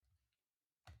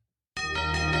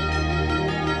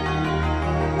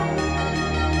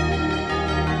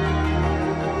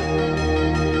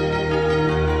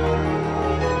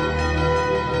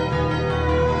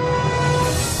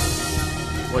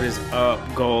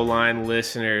goal line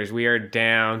listeners, we are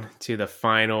down to the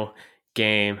final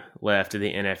game left of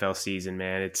the NFL season,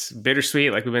 man. It's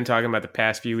bittersweet, like we've been talking about the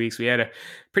past few weeks. We had a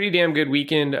pretty damn good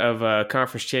weekend of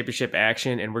conference championship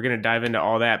action, and we're going to dive into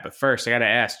all that. But first, I got to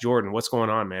ask Jordan, what's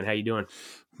going on, man? How you doing?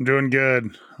 I'm doing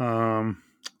good.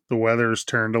 The weather's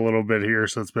turned a little bit here,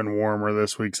 so it's been warmer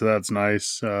this week, so that's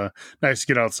nice. Nice to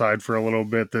get outside for a little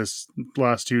bit this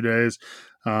last 2 days.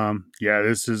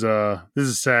 This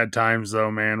is sad times though,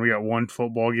 man. We got one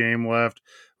football game left.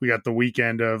 We got the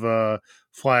weekend of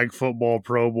flag football,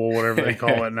 Pro Bowl, whatever they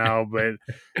call it now. But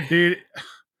dude,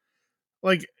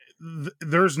 like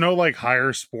there's no like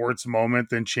higher sports moment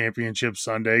than Championship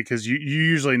Sunday, because you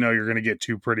usually know you're going to get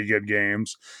two pretty good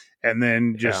games. And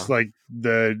then just like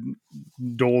the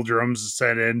doldrums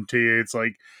set into you. It's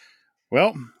like,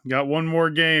 well, got one more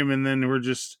game, and then we're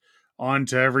just on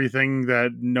to everything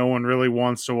that no one really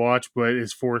wants to watch, but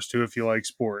is forced to if you like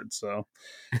sports. So,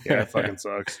 yeah, it fucking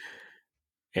sucks.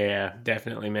 Yeah,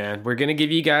 definitely, man. We're going to give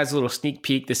you guys a little sneak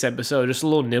peek this episode, just a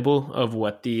little nibble of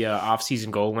what the off-season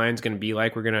goal line is going to be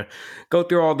like. We're going to go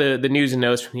through all the news and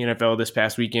notes from the NFL this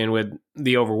past weekend, with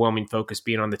the overwhelming focus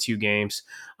being on the two games,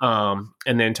 and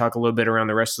then talk a little bit around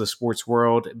the rest of the sports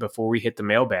world before we hit the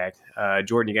mailbag.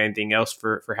 Jordan, you got anything else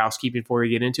for housekeeping before we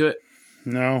get into it?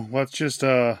 No, let's just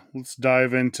let's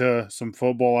dive into some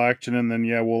football action, and then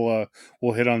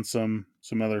we'll hit on some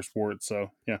other sports.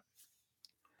 So yeah.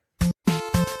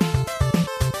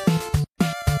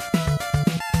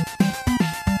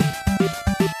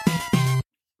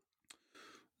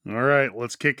 All right,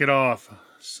 let's kick it off.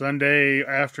 Sunday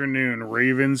afternoon,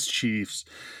 Ravens, Chiefs.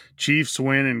 Chiefs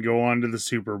win and go on to the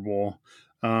Super Bowl.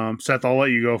 Seth, I'll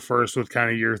let you go first with kind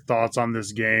of your thoughts on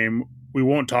this game.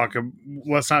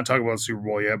 Let's not talk about Super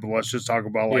Bowl yet, but let's just talk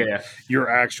about your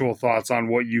actual thoughts on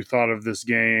what you thought of this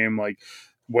game, like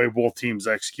way both teams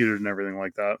executed and everything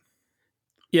like that.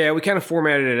 Yeah, we kind of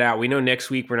formatted it out. We know next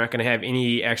week we're not going to have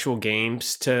any actual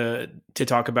games to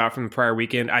talk about from the prior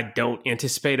weekend. I don't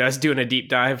anticipate us doing a deep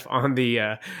dive on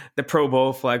the Pro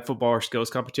Bowl flag football or skills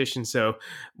competition. So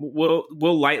we'll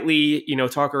lightly,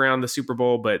 talk around the Super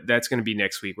Bowl, but that's going to be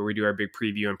next week where we do our big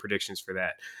preview and predictions for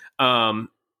that.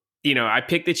 I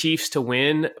picked the Chiefs to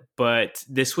win, but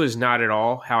this was not at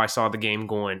all how I saw the game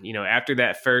going. After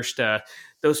that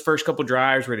those first couple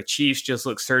drives where the Chiefs just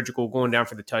looked surgical going down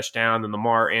for the touchdown, and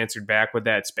Lamar answered back with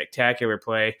that spectacular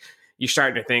play, you're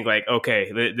starting to think like,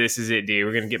 okay, this is it, dude.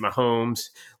 We're going to get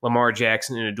Mahomes, Lamar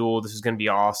Jackson in a duel. This is going to be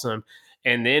awesome.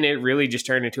 And then it really just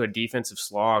turned into a defensive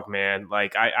slog, man.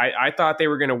 Like I thought they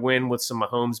were going to win with some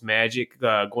Mahomes magic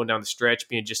going down the stretch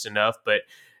being just enough, but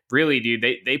really, dude,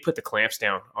 they put the clamps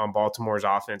down on Baltimore's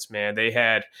offense, man. They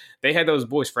had those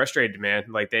boys frustrated, man.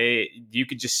 Like you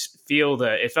could just feel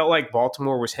it felt like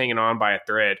Baltimore was hanging on by a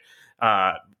thread,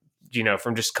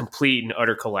 from just complete and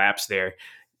utter collapse there.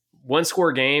 One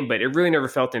score game, but it really never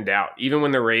felt in doubt. Even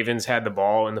when the Ravens had the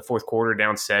ball in the fourth quarter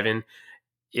down 7,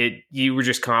 you were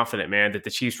just confident, man, that the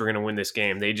Chiefs were going to win this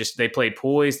game. They played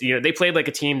poised. They played like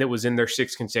a team that was in their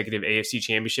 6th consecutive AFC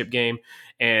Championship game,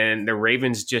 and the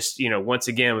Ravens just, once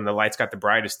again, when the lights got the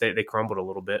brightest, they crumbled a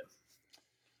little bit.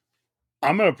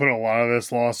 I'm going to put a lot of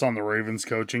this loss on the Ravens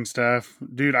coaching staff.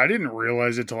 Dude, I didn't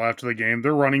realize it till after the game.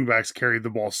 Their running backs carried the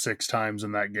ball 6 times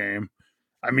in that game.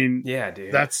 I mean, yeah,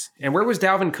 dude. And where was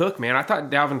Dalvin Cook, man? I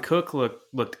thought Dalvin Cook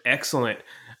looked excellent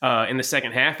in the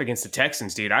second half against the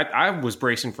Texans, dude. I was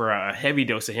bracing for a heavy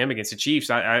dose of him against the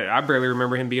Chiefs. I barely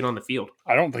remember him being on the field.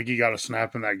 I don't think he got a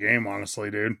snap in that game,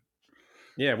 honestly, dude.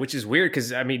 Yeah, which is weird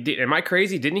because, I mean, am I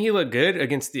crazy? Didn't he look good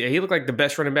he looked like the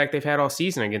best running back they've had all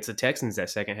season against the Texans that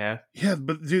second half. Yeah,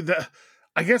 but dude,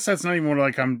 I guess that's not even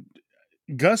what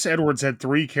Gus Edwards had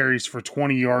 3 carries for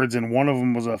 20 yards, and one of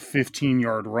them was a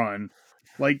 15-yard run.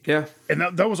 Like, yeah, and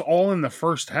that was all in the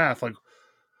first half. Like,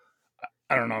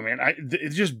 I don't know, man. It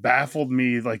just baffled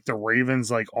me, like the Ravens'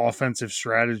 like offensive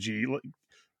strategy. Like,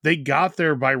 they got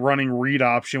there by running read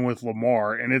option with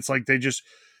Lamar, and it's like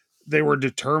they were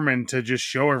determined to just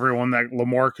show everyone that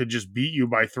Lamar could just beat you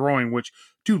by throwing. Which,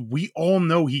 dude, we all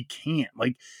know he can't.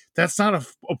 Like, that's not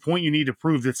a point you need to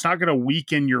prove. It's not going to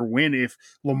weaken your win if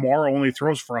Lamar only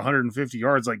throws for 150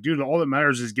 yards. Like, dude, all that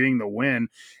matters is getting the win.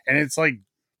 And it's like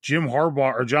John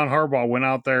Harbaugh went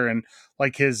out there and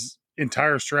like his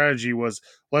entire strategy was,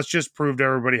 let's just prove to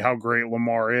everybody how great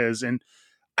Lamar is. And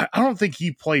I don't think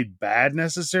he played bad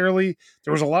necessarily.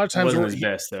 There was a lot of times where his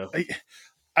best though.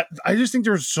 I just think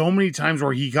there were so many times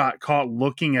where he got caught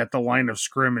looking at the line of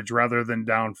scrimmage rather than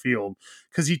downfield,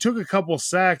 because he took a couple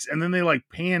sacks and then they like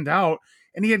panned out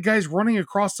and he had guys running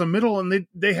across the middle and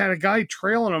they had a guy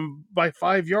trailing him by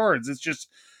 5 yards. It's just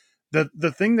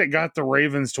the thing that got the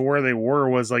Ravens to where they were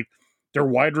was like their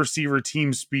wide receiver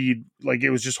team speed, like it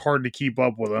was just hard to keep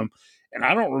up with them. And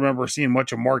I don't remember seeing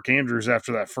much of Mark Andrews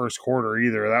after that first quarter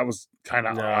either. That was kind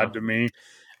of No. odd to me.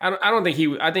 I don't think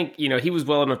he. I think he was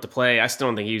well enough to play. I still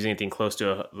don't think he was anything close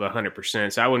to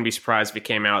 100%. So I wouldn't be surprised if it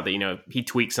came out that he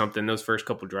tweaked something those first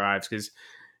couple drives because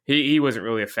he wasn't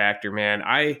really a factor, man.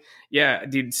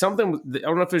 Dude, something. I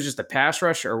don't know if it was just a pass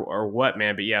rush or what,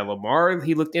 man. But yeah, Lamar,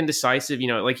 he looked indecisive.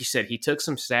 Like you said, he took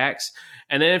some sacks,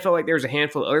 and then it felt like there was a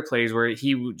handful of other plays where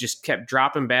he just kept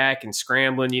dropping back and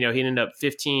scrambling. He ended up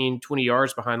 15, 20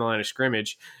 yards behind the line of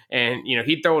scrimmage, and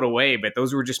he'd throw it away. But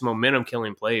those were just momentum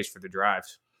killing plays for the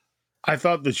drives. I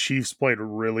thought the Chiefs played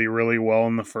really, really well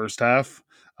in the first half.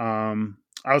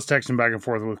 I was texting back and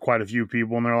forth with quite a few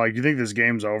people, and they're like, "Do you think this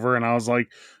game's over?" And I was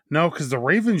like, "No," because the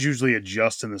Ravens usually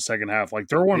adjust in the second half. Like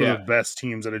they're one of the best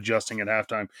teams at adjusting at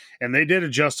halftime, and they did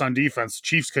adjust on defense.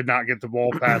 Chiefs could not get the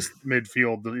ball past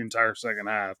midfield the entire second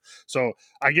half. So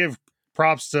I give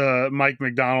props to Mike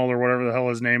McDonald or whatever the hell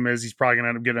his name is. He's probably going to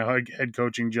end up getting a head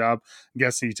coaching job. I'm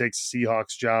guessing he takes the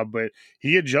Seahawks job, but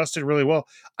he adjusted really well.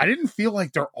 I didn't feel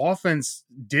like their offense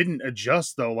didn't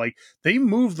adjust, though. Like, they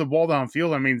moved the ball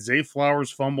downfield. I mean, Zay Flowers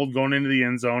fumbled going into the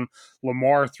end zone.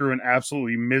 Lamar threw an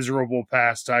absolutely miserable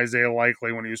pass to Isaiah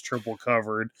Likely when he was triple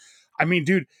covered. I mean,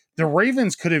 dude, the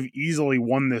Ravens could have easily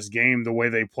won this game the way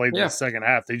they played the second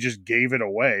half. They just gave it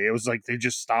away. It was like they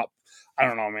just stopped. I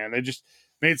don't know, man. They just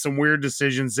made some weird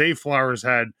decisions. Zay Flowers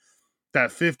had that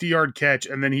 50-yard catch,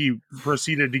 and then he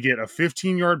proceeded to get a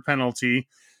 15-yard penalty.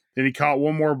 Then he caught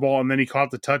one more ball, and then he caught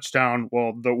the touchdown.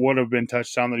 Well, that would have been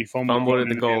touchdown that he fumbled at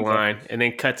the goal line, and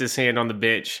then cuts his hand on the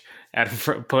bench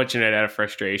punching it out of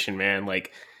frustration, man.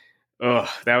 Like,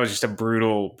 that was just a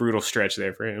brutal stretch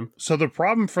there for him. So the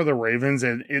problem for the Ravens,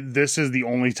 and this is the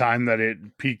only time that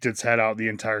it peeked its head out the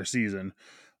entire season.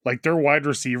 Like, their wide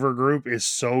receiver group is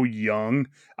so young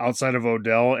outside of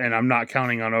Odell, and I'm not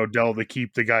counting on Odell to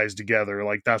keep the guys together.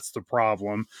 Like, that's the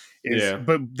problem.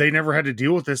 But they never had to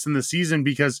deal with this in the season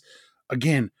because,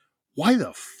 again, why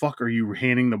the fuck are you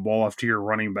handing the ball off to your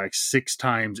running back 6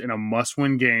 times in a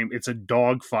must-win game? It's a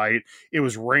dogfight. It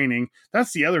was raining.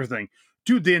 That's the other thing.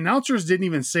 Dude, the announcers didn't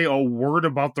even say a word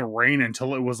about the rain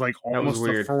until it was like almost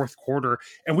the fourth quarter,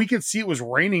 and we could see it was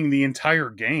raining the entire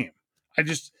game.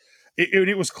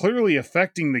 It was clearly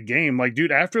affecting the game. Like,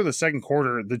 dude, after the second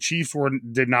quarter, the Chiefs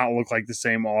did not look like the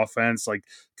same offense. Like,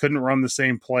 couldn't run the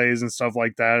same plays and stuff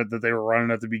like that they were running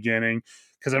at the beginning.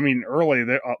 Because, I mean, early,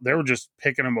 they were just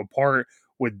picking them apart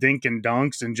with dink and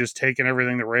dunks and just taking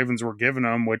everything the Ravens were giving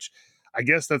them, which I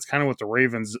guess that's kind of what the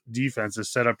Ravens defense is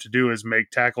set up to do, is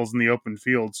make tackles in the open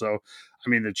field. So, I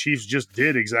mean, the Chiefs just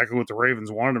did exactly what the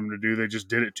Ravens wanted them to do. They just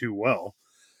did it too well.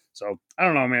 So, I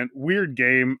don't know, man. Weird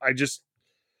game.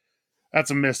 That's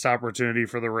a missed opportunity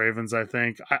for the Ravens, I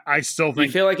think. I still think.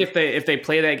 You feel like if they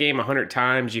play that game 100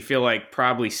 times, you feel like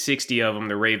probably 60 of them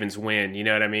the Ravens win. You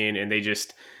know what I mean? And they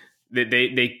just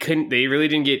they couldn't. They really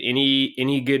didn't get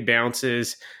any good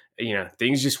bounces.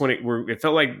 Things just it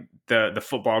felt like the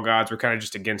football gods were kind of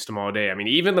just against them all day. I mean,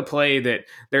 even the play that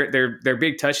their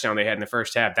big touchdown they had in the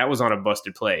first half, that was on a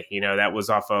busted play. That was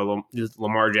off of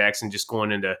Lamar Jackson just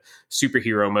going into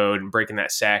superhero mode and breaking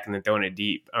that sack and then throwing it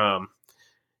deep.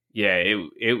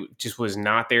 It just was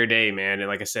not their day, man. And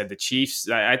like I said, the Chiefs,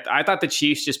 I thought the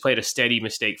Chiefs just played a steady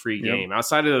mistake-free game.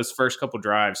 Outside of those first couple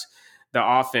drives, the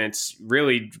offense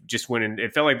really just went in.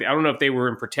 It felt like, I don't know if they were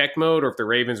in protect mode or if the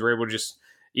Ravens were able to just,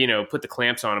 put the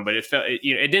clamps on them, but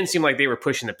it didn't seem like they were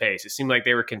pushing the pace. It seemed like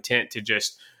they were content to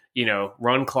just,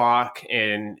 run clock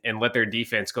and let their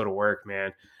defense go to work,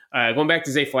 man. Going back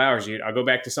to Zay Flowers, dude, I'll go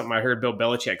back to something I heard Bill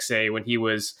Belichick say when he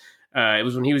was, it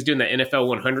was when he was doing the NFL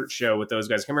 100 show with those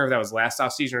guys. I can't remember if that was last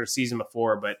offseason or the season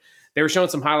before, but they were showing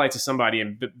some highlights of somebody,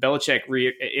 and Belichick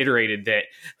reiterated that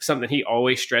something he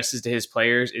always stresses to his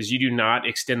players is you do not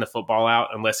extend the football out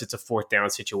unless it's a fourth down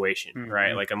situation,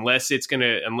 right? Like unless we're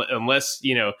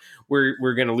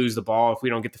gonna lose the ball if we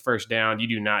don't get the first down, you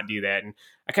do not do that. And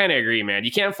I kind of agree, man.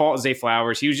 You can't fault Zay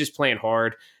Flowers. He was just playing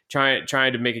hard, trying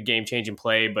to make a game changing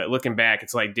play. But looking back,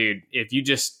 it's like, dude, if you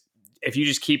just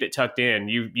keep it tucked in,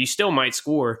 you still might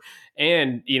score.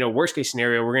 And, worst case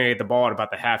scenario, we're going to get the ball at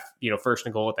about the half, first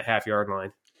and goal at the half-yard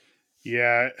line.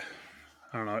 Yeah,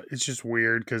 I don't know. It's just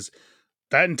weird because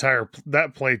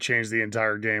that play changed the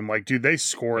entire game. Like, dude, they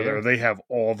score there. They have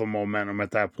all the momentum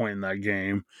at that point in that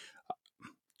game.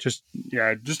 Just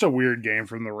a weird game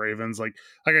from the Ravens. Like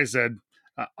I said,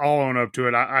 I'll own up to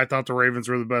it. I thought the Ravens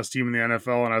were the best team in the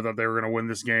NFL, and I thought they were going to win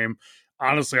this game.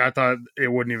 Honestly, I thought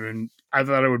it would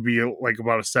be like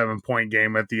about a 7-point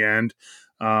game at the end.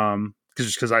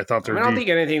 just because I thought I mean, I don't think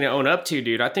anything to own up to,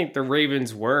 dude. I think the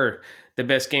Ravens were the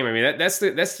best game. I mean, that's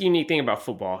the unique thing about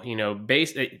football.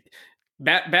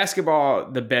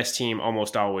 Basketball, the best team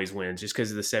almost always wins just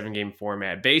because of the 7-game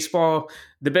format. Baseball,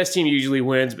 the best team usually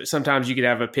wins, but sometimes you could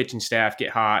have a pitching staff get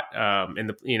hot,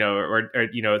 and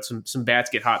some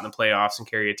bats get hot in the playoffs and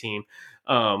carry a team.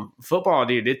 Football,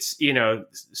 dude, it's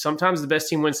sometimes the best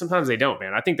team wins, sometimes they don't.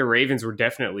 Man, I think the Ravens were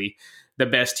definitely the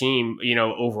best team,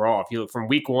 overall. If you look from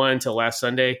week 1 to last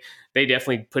Sunday, they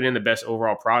definitely put in the best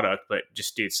overall product. But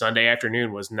just, dude, Sunday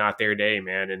afternoon was not their day,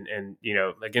 man. And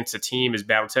against a team as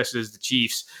battle tested as the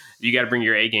Chiefs, you got to bring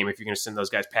your A game if you're going to send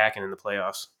those guys packing in the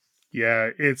playoffs. Yeah,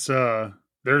 it's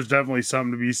there's definitely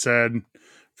something to be said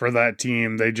for that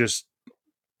team.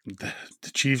 The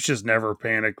Chiefs just never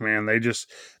panic, man.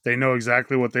 They know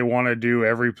exactly what they want to do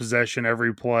every possession,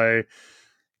 every play.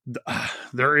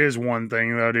 There is one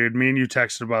thing though, dude. Me and you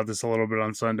texted about this a little bit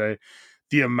on Sunday.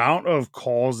 The amount of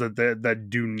calls that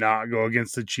do not go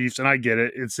against the Chiefs, and I get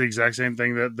it. It's the exact same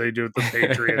thing that they do with the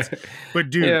Patriots. But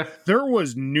dude, There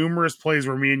was numerous plays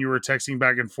where me and you were texting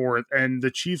back and forth, and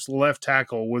the Chiefs' left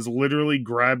tackle was literally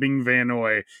grabbing Van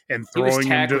Noy and throwing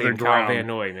him to the ground. Van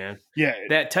Noy, man. Yeah,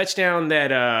 that touchdown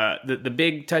that the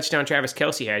big touchdown Travis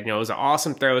Kelce had, it was an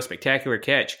awesome throw, a spectacular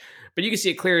catch. But you can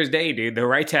see it clear as day, dude. The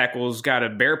right tackle's got a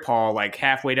bear paw like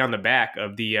halfway down the back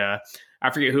of the I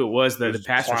forget who it was, the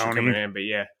pass rusher coming in, but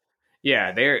yeah,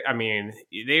 they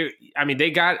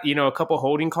got a couple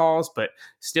holding calls, but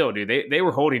still, dude, they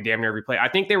were holding damn near every play. I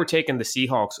think they were taking the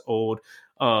Seahawks old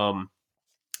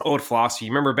philosophy.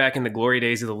 You remember back in the glory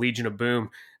days of the Legion of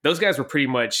Boom, those guys were pretty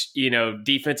much,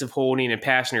 defensive holding and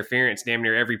pass interference damn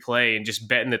near every play, and just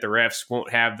betting that the refs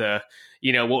won't have the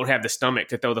stomach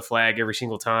to throw the flag every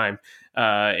single time.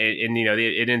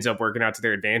 It ends up working out to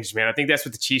their advantage, man. I think that's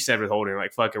what the Chiefs said with holding.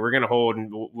 Like, fuck it, we're going to hold,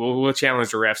 and we'll challenge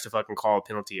the refs to fucking call a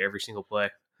penalty every single play.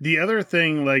 The other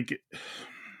thing,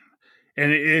 and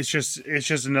it's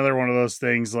just another one of those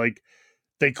things, like,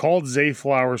 they called Zay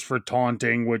Flowers for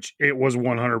taunting, which it was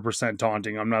 100%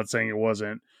 taunting. I'm not saying it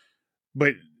wasn't.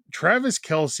 But Travis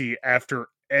Kelce, after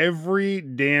every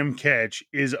damn catch,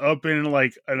 is up in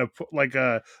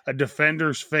a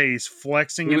defender's face,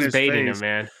 flexing in his face. He was baiting him,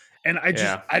 man. And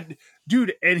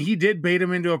dude, and he did bait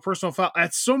him into a personal foul.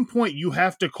 At some point, you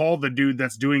have to call the dude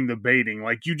that's doing the baiting.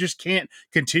 Like, you just can't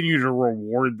continue to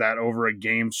reward that over a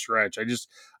game stretch. I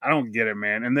don't get it,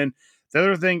 man. And then the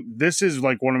other thing, this is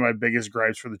like one of my biggest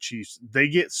gripes for the Chiefs. They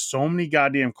get so many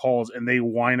goddamn calls, and they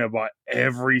whine about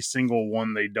every single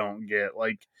one they don't get.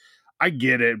 Like, I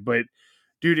get it, but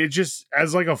dude, it just,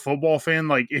 as like a football fan,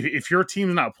 like, if your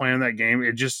team's not playing that game,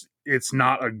 it's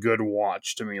not a good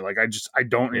watch to me. Like, I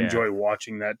don't enjoy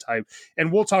watching that type.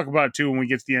 And we'll talk about it too when we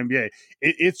get to the NBA.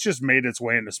 It's just made its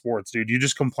way into sports, dude. You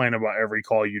just complain about every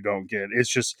call you don't get.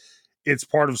 It's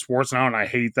part of sports now, and I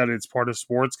hate that it's part of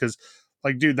sports, because,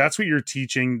 like, dude, that's what you're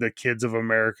teaching the kids of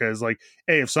America is like,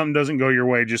 hey, if something doesn't go your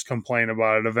way, just complain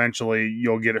about it. Eventually,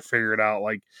 you'll get it figured out.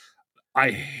 Like, I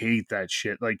hate that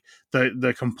shit. Like,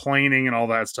 the complaining and all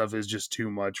that stuff is just too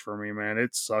much for me, man.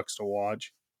 It sucks to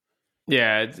watch.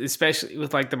 Yeah, especially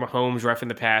with like the Mahomes roughing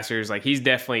the passers. Like, he's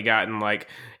definitely gotten like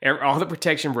all the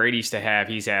protection Brady used to have.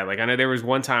 He's had. Like, I know there was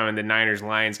one time in the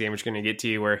Niners-Lions game, which we're going to get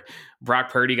to, where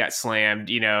Brock Purdy got slammed,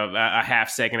 a half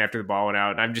second after the ball went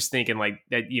out. And I'm just thinking like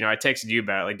that. I texted you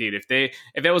about it. Like, dude, if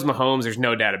that was Mahomes, there's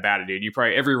no doubt about it, dude.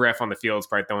 Every ref on the field is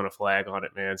probably throwing a flag on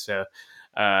it, man. So,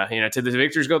 to the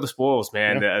victors go the spoils,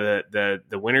 man. Yeah.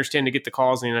 The winners tend to get the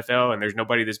calls in the NFL, and there's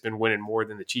nobody that's been winning more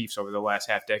than the Chiefs over the last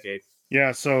half decade.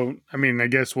 Yeah, so I mean, I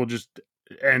guess we'll just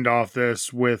end off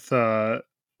this with for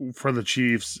the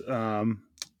Chiefs. I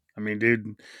mean,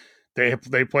 dude,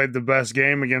 they played the best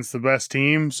game against the best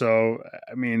team, so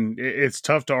I mean, it's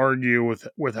tough to argue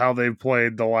with how they've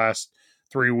played the last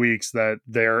 3 weeks that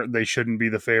they shouldn't be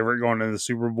the favorite going into the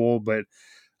Super Bowl, but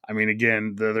I mean,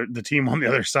 again, the team on the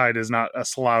other side is not a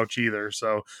slouch either.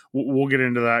 So we'll get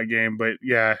into that game. But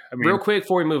yeah, I mean, real quick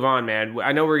before we move on, man,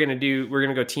 I know we're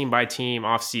gonna go team by team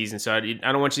off season, so I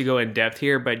don't want you to go in depth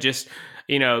here, but just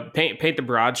paint the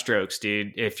broad strokes,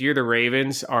 dude. If you're the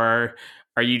Ravens, are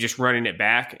you just running it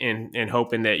back and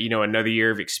hoping that another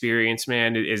year of experience,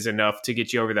 man, is enough to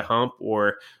get you over the hump,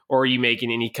 or are you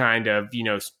making any kind of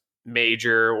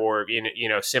major or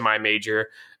semi-major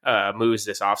moves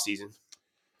this offseason?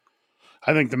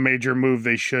 I think the major move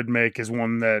they should make is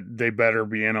one that they better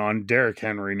be in on. Derrick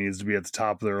Henry needs to be at the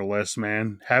top of their list,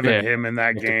 man. Having him in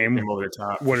that game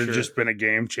would have just been a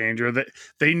game changer.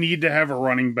 They need to have a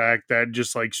running back that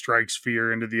just like strikes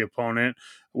fear into the opponent,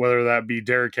 whether that be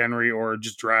Derrick Henry or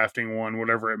just drafting one,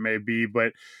 whatever it may be.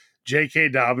 But J.K.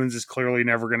 Dobbins is clearly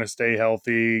never going to stay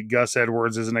healthy. Gus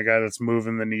Edwards isn't a guy that's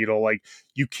moving the needle. Like,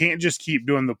 you can't just keep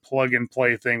doing the plug and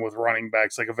play thing with running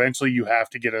backs. Like, eventually you have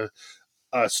to get a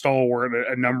stalwart,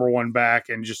 a number one back,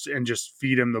 and just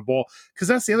feed him the ball. Because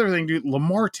that's the other thing, dude.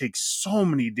 Lamar takes so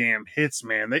many damn hits,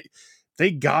 man.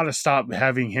 They got to stop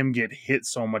having him get hit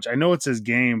so much. I know it's his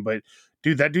game, but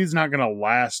dude, that dude's not going to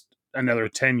last another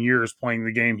 10 years playing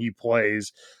the game he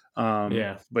plays.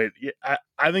 But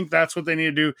I think that's what they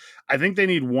need to do. I think they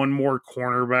need one more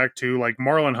cornerback too. Like,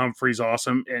 Marlon Humphrey's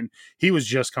awesome, and he was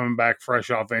just coming back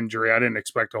fresh off injury. I didn't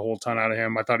expect a whole ton out of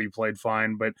him. I thought he played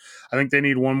fine, but I think they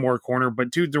need one more corner. But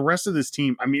dude, the rest of this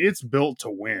team, I mean, it's built to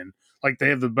win. Like, they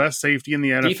have the best safety in the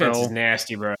NFL. Defense is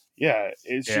nasty, bro. Yeah,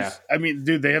 it's just. I mean,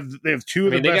 dude, they have two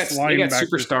of the best linebackers. They got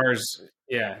superstars.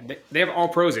 Yeah, they have all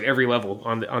pros at every level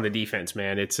on the defense,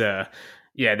 man. It's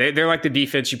yeah, they're like the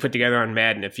defense you put together on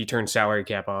Madden if you turn salary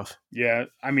cap off. Yeah,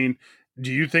 I mean, do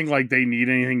you think like they need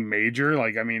anything major?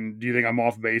 Like, I mean, do you think I'm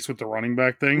off base with the running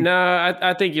back thing? No,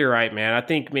 I think you're right, man. I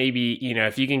think maybe,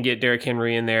 if you can get Derrick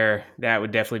Henry in there, that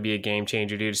would definitely be a game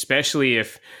changer, dude. Especially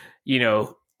if,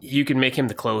 you can make him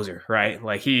the closer, right?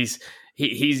 Like he's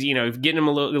getting him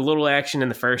a little action in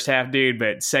the first half, dude,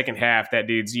 but second half, that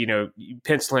dude's, you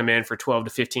pencil him in for 12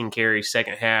 to 15 carries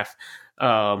second half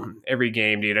every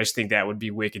game, dude. I just think that would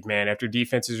be wicked, man. After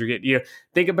defenses are getting,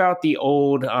 think about the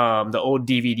old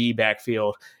DVD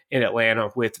backfield in Atlanta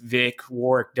with Vic,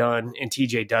 Warwick Dunn, and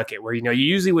TJ Duckett, where, you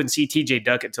usually wouldn't see TJ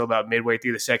Duckett until about midway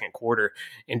through the second quarter,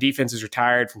 and defenses are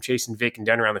tired from chasing Vic and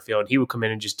Dunn around the field. And he would come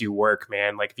in and just do work,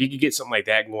 man. Like, if you could get something like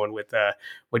that going with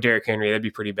Derrick Henry, that'd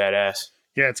be pretty badass.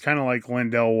 Yeah, it's kind of like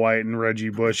Lindell White and Reggie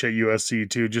Bush at USC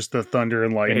too, just the thunder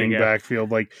and lightning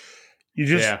backfield. Like, you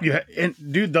just and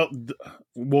dude,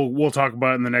 we'll talk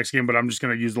about it in the next game, but I'm just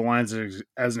going to use the Lions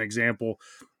as an example.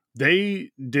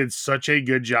 They did such a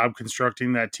good job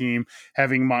constructing that team,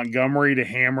 having Montgomery to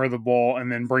hammer the ball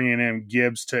and then bringing in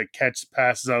Gibbs to catch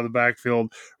passes out of the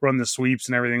backfield, run the sweeps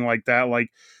and everything like that.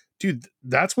 Like, dude,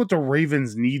 that's what the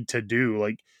Ravens need to do.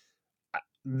 Like,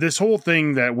 this whole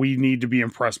thing that we need to be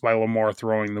impressed by Lamar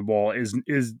throwing the ball is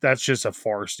that's just a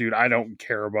farce, dude. I don't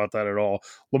care about that at all.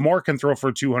 Lamar can throw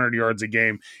for 200 yards a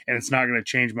game, and it's not going to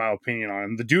change my opinion on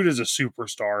him. The dude is a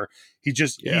superstar.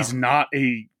 He's not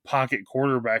a pocket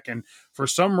quarterback, and for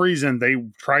some reason they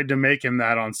tried to make him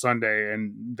that on Sunday,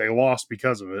 and they lost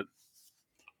because of it.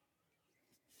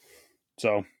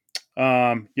 So,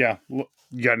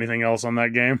 you got anything else on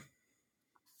that game?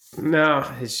 No,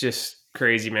 it's just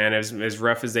crazy, man. As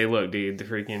rough as they look, dude, the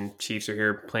freaking Chiefs are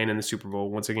here playing in the Super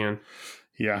Bowl once again.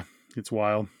 Yeah, it's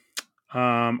wild. All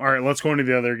right, let's go into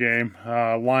the other game.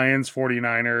 Lions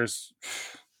 49ers.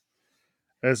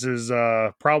 This is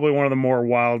probably one of the more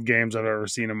wild games I've ever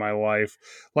seen in my life.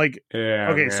 Like,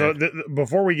 okay, man. So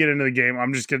before we get into the game,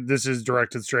 this is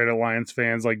directed straight at Lions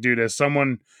fans. Like, dude, as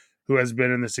someone who has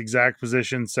been in this exact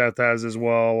position, Seth has as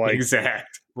well. Like,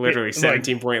 literally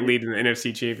 17-point lead in the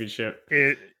NFC Championship.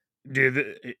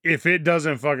 Dude, if it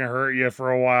doesn't fucking hurt you for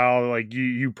a while, like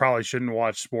you probably shouldn't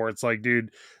watch sports. Like,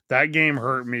 dude, that game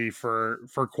hurt me for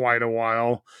quite a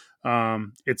while.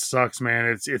 It sucks,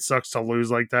 man. It sucks to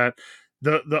lose like that.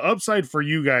 The upside for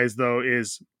you guys though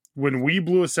is when we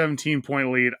blew a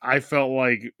 17-point lead, I felt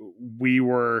like we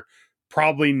were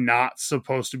probably not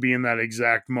supposed to be in that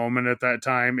exact moment at that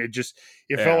time. It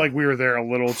felt like we were there a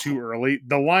little too early.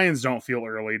 The Lions don't feel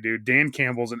early, dude. Dan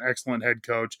Campbell's an excellent head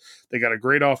coach. They got a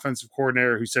great offensive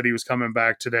coordinator who said he was coming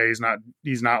back today. He's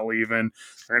not leaving.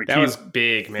 Was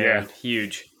big, man. Yeah.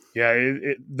 Huge. Yeah,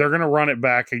 they're going to run it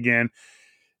back again.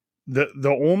 The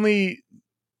only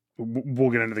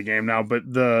we'll get into the game now, but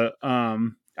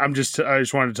I just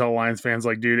wanted to tell Lions fans,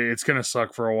 like, dude, it's going to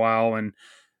suck for a while, and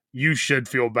you should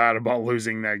feel bad about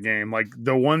losing that game. Like,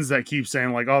 the ones that keep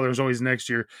saying, like, oh, there's always next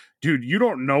year. Dude, you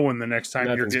don't know when the next time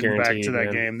you're getting back to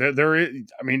that game. There is,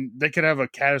 I mean, they could have a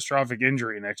catastrophic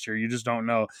injury next year. You just don't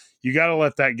know. You got to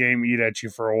let that game eat at you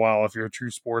for a while if you're a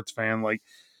true sports fan. Like,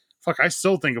 fuck, I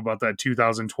still think about that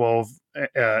 2012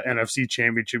 NFC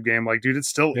Championship game. Like, dude, it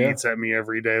still eats at me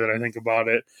every day that I think about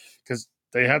it because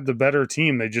they had the better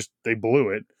team. They blew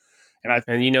it. And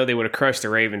they would have crushed the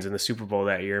Ravens in the Super Bowl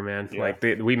that year, man. Yeah. Like,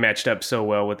 we matched up so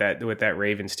well with that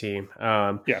Ravens team.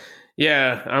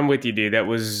 Yeah, I'm with you, dude. That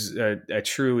was a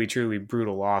truly, truly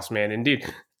brutal loss, man. And dude,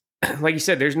 like you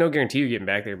said, there's no guarantee you're getting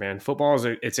back there, man. Football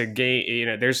it's a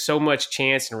game. There's so much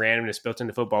chance and randomness built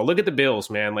into football. Look at the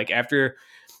Bills, man. Like after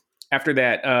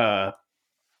that.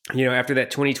 After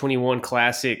that 2021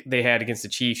 classic they had against the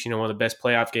Chiefs, one of the best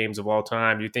playoff games of all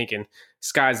time, you're thinking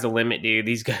sky's the limit, dude.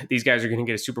 These guys are going to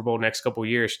get a Super Bowl next couple of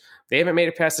years. They haven't made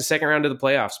it past the second round of the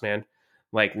playoffs, man.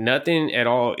 Like nothing at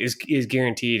all is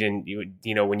guaranteed, and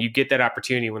you know when you get that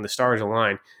opportunity when the stars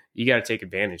align, you got to take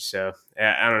advantage. So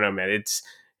I don't know, man.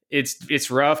 It's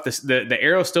rough. The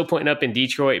arrow's still pointing up in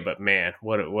Detroit, but man,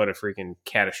 what a freaking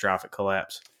catastrophic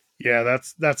collapse. Yeah,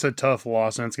 that's a tough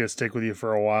loss, and it's gonna stick with you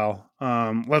for a while.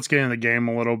 Let's get into the game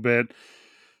a little bit.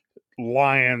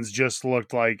 Lions just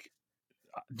looked like,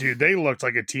 dude, they looked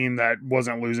like a team that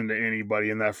wasn't losing to anybody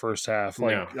in that first half.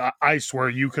 Like, No, I swear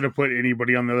you could have put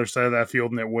anybody on the other side of that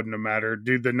field and it wouldn't have mattered.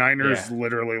 Dude, the Niners yeah,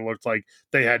 literally looked like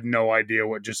they had no idea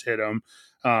what just hit them.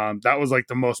 That was like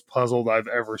the most puzzled I've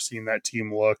ever seen that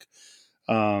team look.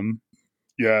 Um,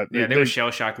 yeah, they were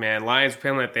shell shocked, man. Lions were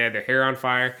feeling like they had their hair on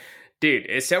fire. Dude,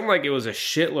 it sounded like it was a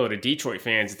shitload of Detroit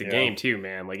fans at the yeah. game too,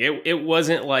 man. Like it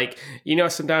wasn't like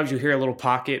sometimes you hear a little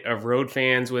pocket of road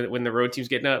fans when the road team's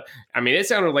getting up. I mean, it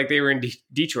sounded like they were in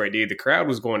Detroit, dude. The crowd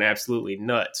was going absolutely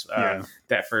nuts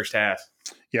that first half.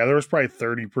 Yeah, there was probably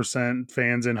 30%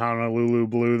 fans in Honolulu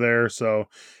Blue there. So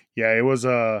yeah, it was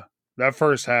that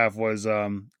first half was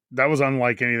that was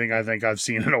unlike anything I think I've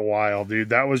seen in a while, dude.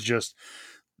 That was just,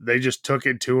 they just took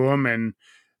it to them. And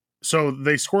so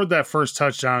they scored that first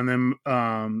touchdown, and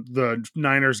then the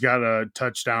Niners got a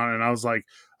touchdown, and I was like,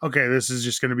 okay, this is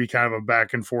just going to be kind of a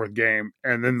back and forth game.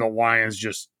 And then the Lions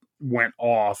just went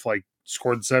off, like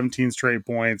scored 17 straight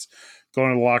points,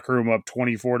 going to the locker room up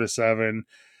 24-7.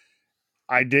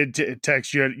 I did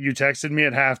text you. You texted me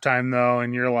at halftime though,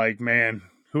 and you're like, man,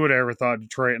 who would ever thought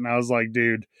Detroit? And I was like,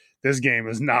 dude, this game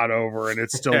is not over, and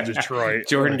it's still Detroit.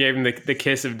 Jordan gave him the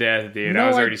kiss of death, dude. No, I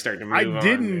was already starting to move on. I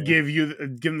didn't give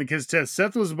him the kiss test.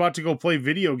 Seth was about to go play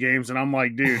video games, and I'm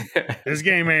like, dude, this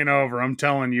game ain't over. I'm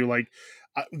telling you, like,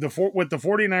 with the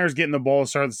 49ers getting the ball to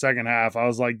start the second half, I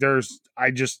was like,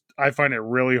 I find it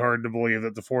really hard to believe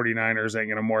that the 49ers ain't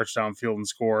going to march downfield and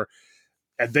score.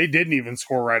 And they didn't even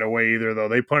score right away either, though.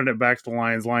 They punted it back to the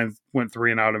Lions. Lions went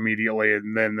 3-and-out immediately,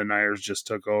 and then the Niners just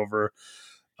took over.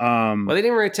 Well, they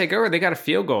didn't really take over. They got a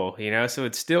field goal, so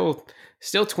it's still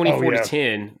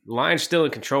 24-10. Lions still in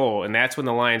control, and that's when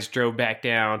the Lions drove back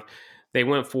down. They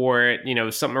went for it,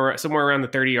 somewhere around the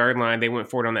 30-yard line. They went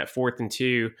for it on that 4th and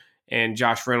 2, and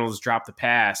Josh Reynolds dropped the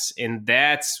pass. And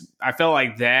I felt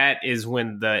like that is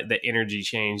when the energy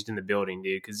changed in the building,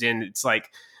 dude. Because then it's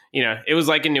like, it was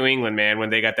like in New England, man,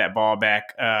 when they got that ball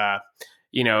back.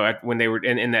 When they were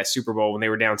in that Super Bowl, when they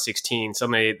were down 16,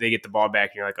 suddenly they get the ball back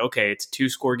and you're like, okay, it's a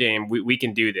 2-score game. We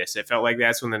can do this. It felt like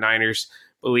that's when the Niners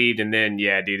believed. And then,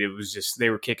 yeah, dude, it was just, they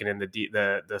were kicking in the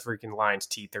freaking Lions'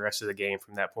 teeth the rest of the game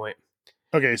from that point.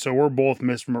 Okay, so we're both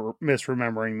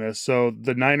misremembering this. So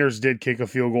the Niners did kick a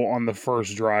field goal on the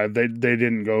first drive. They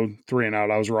didn't go 3-and-out.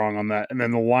 I was wrong on that. And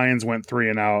then the Lions went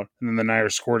 3-and-out, and then the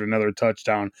Niners scored another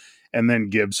touchdown, and then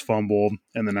Gibbs fumbled,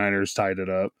 and the Niners tied it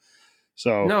up.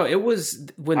 So no, it was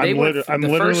when I'm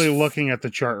literally looking at the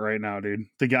chart right now, dude.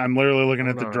 I'm literally looking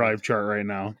at the drive chart right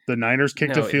now. The Niners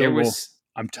kicked a field goal.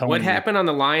 I'm telling you. What happened on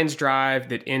the Lions drive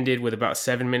that ended with about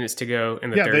 7 minutes to go in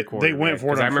the third quarter? They went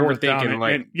for it on fourth down.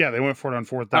 They went for it on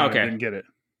fourth down and didn't get it.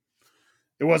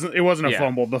 It wasn't a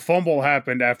fumble. The fumble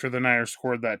happened after the Niners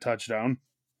scored that touchdown.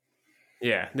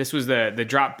 Yeah, this was the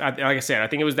drop. Like I said, I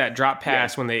think it was that drop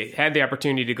pass when they had the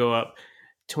opportunity to go up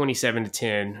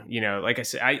 27-10. Like I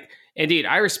said,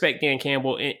 I respect Dan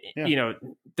Campbell.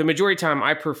 The majority of the time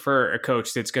I prefer a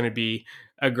coach that's going to be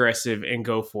aggressive and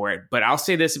go for it. But I'll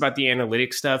say this about the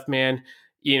analytics stuff, man.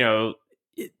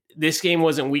 This game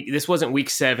wasn't week. This wasn't week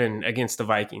 7 against the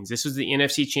Vikings. This was the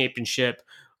NFC Championship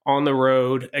on the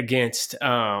road against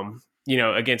the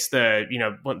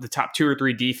top 2 or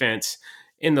 3 defense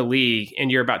in the league, and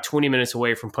you're about 20 minutes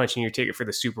away from punching your ticket for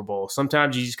the Super Bowl.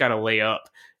 Sometimes you just got to lay up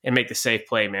and make the safe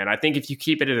play, man. I think if you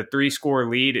keep it at a 3-score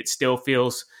lead, it still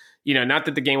feels, not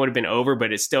that the game would have been over,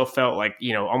 but it still felt like,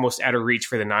 almost out of reach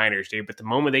for the Niners, dude. But the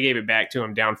moment they gave it back to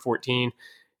them down 14,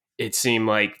 it seemed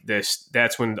like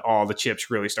that's when all the chips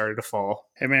really started to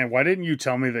fall. Hey, man, why didn't you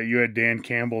tell me that you had Dan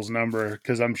Campbell's number?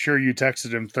 Because I'm sure you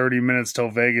texted him 30 minutes till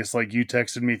Vegas like you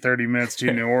texted me 30 minutes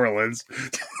to New Orleans.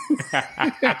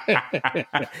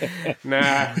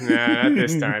 Nah, not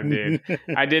this time, dude.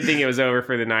 I did think it was over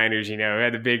for the Niners, I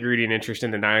had the big rooting interest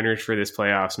in the Niners for this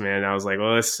playoffs, man. I was like,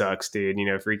 well, this sucks, dude.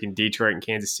 Freaking Detroit and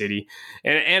Kansas City.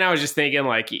 And I was just thinking,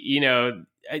 like,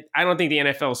 I don't think the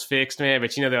NFL's fixed, man,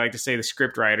 but they like to say the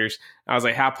script writers. I was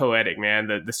like, how poetic,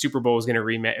 man. The Super Bowl is going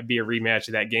to be a rematch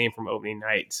of that game from opening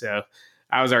night. So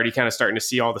I was already kind of starting to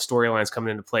see all the storylines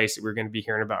coming into place that we're going to be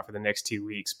hearing about for the next 2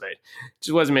 weeks, but it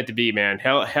just wasn't meant to be, man.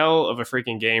 Hell of a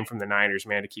freaking game from the Niners,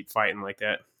 man, to keep fighting like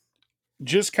that.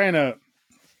 Just kind of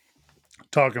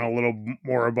talking a little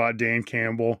more about Dan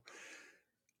Campbell.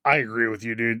 I agree with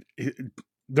you, dude.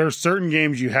 there's certain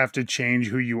games you have to change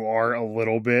who you are a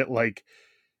little bit. Like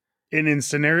in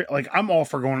scenario, like I'm all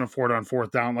for going for it on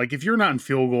fourth down. Like if you're not in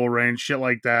field goal range, shit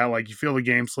like that, like you feel the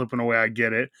game slipping away, I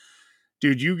get it.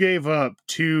 Dude, you gave up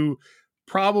two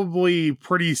probably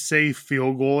pretty safe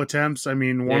field goal attempts. I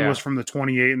mean, one was from the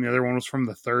 28 and the other one was from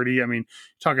the 30. I mean,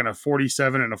 talking a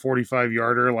 47 and a 45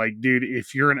 yarder. Like, dude,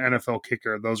 if you're an NFL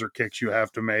kicker, those are kicks you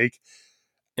have to make.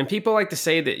 And people like to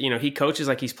say that, he coaches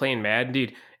like he's playing Madden.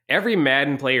 Dude, every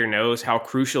Madden player knows how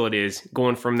crucial it is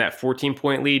going from that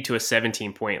 14-point lead to a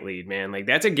 17-point lead, man. Like,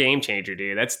 that's a game changer,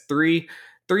 dude. That's three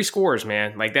scores,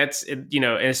 man. Like, that's, and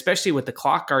especially with the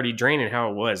clock already draining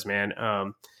how it was, man.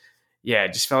 Yeah,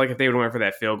 it just felt like if they would have went for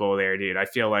that field goal there, dude, I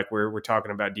feel like we're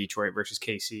talking about Detroit versus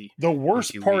KC. The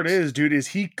worst part is, dude, is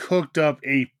he cooked up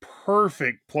a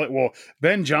perfect play. Well,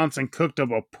 Ben Johnson cooked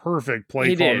up a perfect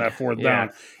play call on that fourth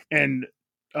down. And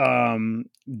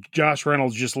Josh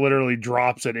Reynolds just literally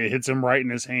drops it. It hits him right in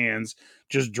his hands,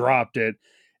 just dropped it.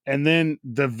 And then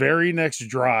the very next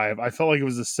drive, I felt like it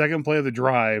was the second play of the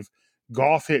drive,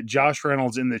 Goff hit Josh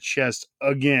Reynolds in the chest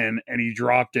again, and he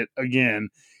dropped it again.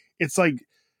 It's like,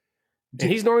 and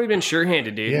he's normally been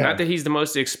sure-handed, dude. Yeah. Not that he's the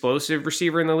most explosive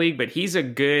receiver in the league, but he's a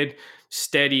good,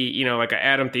 steady, like an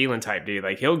Adam Thielen type dude.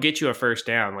 Like, he'll get you a first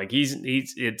down. Like,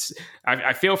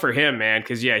 I feel for him, man,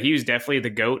 because, yeah, he was definitely the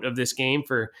GOAT of this game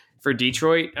for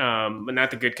Detroit, but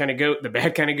not the good kind of GOAT, the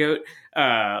bad kind of GOAT.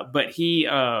 But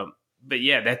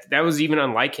yeah, that was even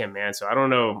unlike him, man. So I don't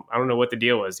know what the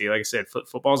deal was, dude. Like I said,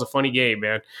 football's a funny game,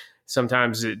 man.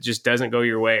 Sometimes it just doesn't go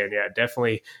your way, and yeah,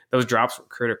 definitely those drops were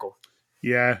critical.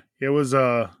 Yeah, it was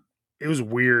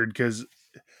weird because,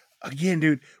 again,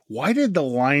 dude, why did the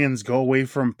Lions go away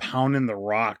from pounding the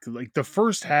rock? Like the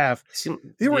first half,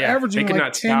 they were averaging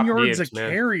like 10 yards a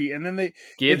carry, and then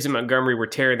Gibbs and Montgomery were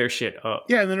tearing their shit up.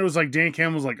 Yeah, and then it was like Dan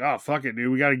Campbell's like, "Oh, fuck it,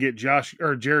 dude, we got to get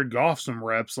Jared Goff some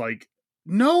reps." Like,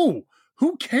 no,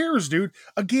 who cares, dude?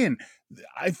 Again,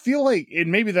 I feel like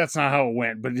maybe that's not how it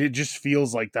went, but it just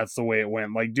feels like that's the way it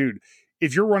went. Like, dude,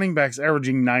 if your running back's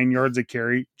averaging 9 yards a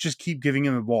carry, just keep giving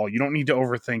him the ball. You don't need to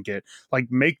overthink it.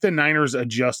 Like, make the Niners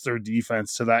adjust their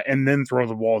defense to that and then throw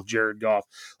the ball with Jared Goff.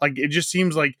 Like, it just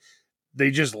seems like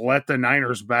they just let the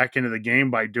Niners back into the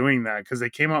game by doing that, because they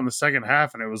came out in the second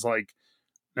half and it was like,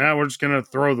 nah, we're just going to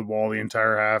throw the ball the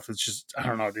entire half. It's just, I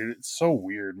don't know, dude. It's so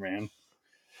weird, man.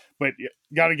 But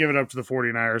got to give it up to the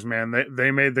 49ers, man. They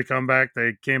made the comeback.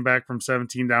 They came back from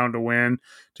 17 down to win,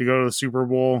 to go to the Super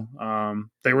Bowl.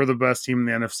 They were the best team in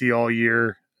the NFC all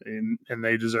year, and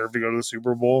they deserve to go to the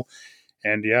Super Bowl.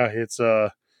 And yeah, it's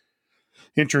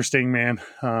interesting, man.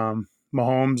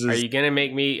 Mahomes is. Are you gonna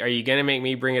make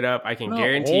me bring it up? I can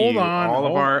guarantee all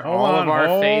of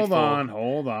our faithful.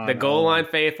 Hold on. The goal line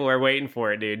faithful are waiting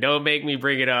for it, dude. Don't make me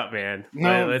bring it up, man.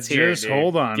 No, let's hear it. Dude.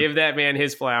 Hold on. Give that man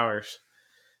his flowers.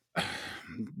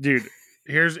 Dude,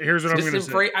 here's what I'm going to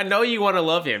say. I know you want to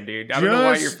love him, dude. I don't know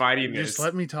why you're fighting this. Just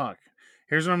let me talk.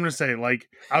 Here's what I'm going to say. Like,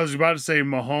 I was about to say,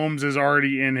 Mahomes is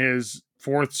already in his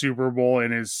fourth Super Bowl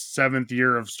in his seventh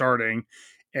year of starting,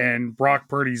 and Brock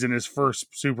Purdy's in his first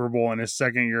Super Bowl in his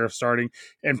second year of starting,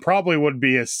 and probably would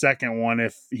be his second one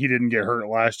if he didn't get hurt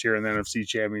last year in the NFC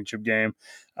Championship game.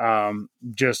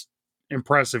 Just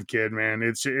impressive kid, man.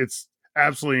 It's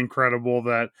absolutely incredible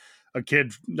that a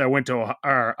kid that went to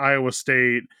Iowa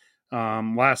State,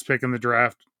 last pick in the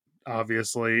draft,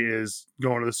 obviously, is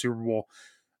going to the Super Bowl.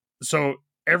 So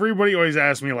everybody always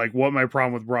asks me, like, what my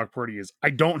problem with Brock Purdy is. I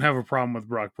don't have a problem with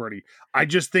Brock Purdy. I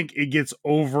just think it gets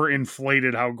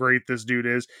overinflated how great this dude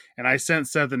is. And I sent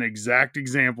Seth an exact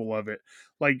example of it.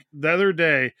 Like, the other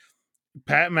day,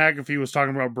 Pat McAfee was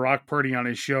talking about Brock Purdy on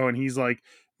his show, and he's like,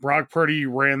 Brock Purdy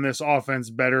ran this offense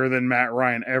better than Matt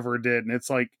Ryan ever did. And it's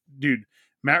like, dude,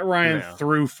 Matt Ryan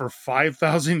threw for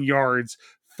 5,000 yards,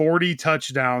 40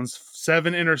 touchdowns,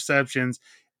 7 interceptions,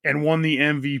 and won the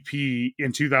MVP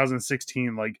in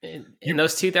 2016. Like, in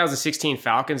those 2016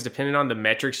 Falcons, depending on the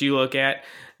metrics you look at,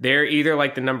 they're either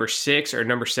like the number 6 or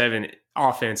number 7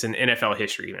 offense in NFL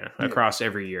history, man, across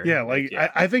every year. Yeah,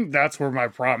 I think that's where my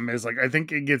problem is. Like, I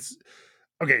think it gets...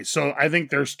 Okay, so I think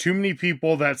there's too many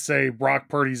people that say Brock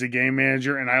Purdy's a game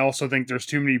manager, and I also think there's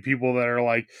too many people that are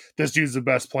like, this dude's the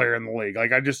best player in the league.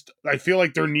 Like, I feel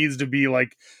like there needs to be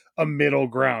like a middle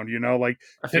ground, you know? Like,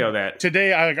 I feel that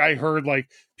today I heard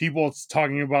like people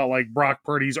talking about like Brock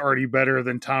Purdy's already better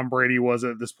than Tom Brady was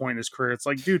at this point in his career. It's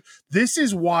like, dude, this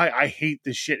is why I hate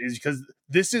this shit, is because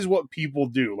this is what people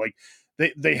do. Like,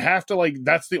 They have to, like,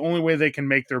 that's the only way they can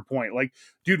make their point. Like,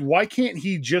 dude, why can't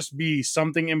he just be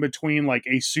something in between, like,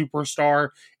 a superstar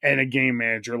and a game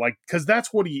manager? Like, because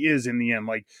that's what he is in the end.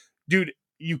 Like, dude,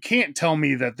 you can't tell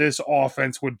me that this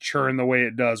offense would churn the way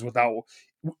it does without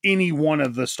any one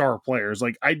of the star players.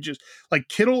 Like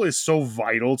Kittle is so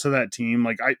vital to that team.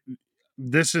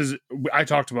 I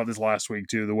talked about this last week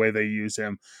too, the way they use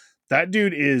him. That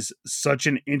dude is such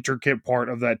an intricate part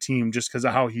of that team just because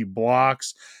of how he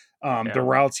blocks, the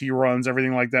routes he runs,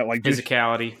 everything like that. Like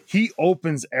physicality. Dude, he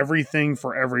opens everything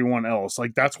for everyone else.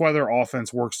 Like that's why their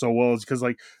offense works so well. Is because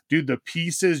dude, the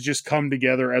pieces just come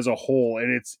together as a whole,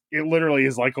 and it literally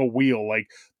is like a wheel. Like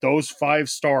those 5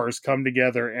 stars come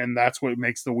together, and that's what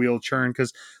makes the wheel churn.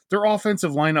 Because their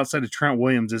offensive line outside of Trent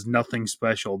Williams is nothing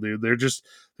special, dude. They're just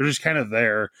kind of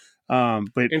there.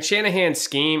 But and Shanahan's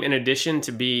scheme, in addition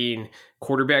to being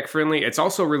quarterback friendly, it's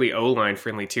also really O-line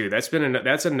friendly too. That's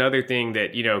another thing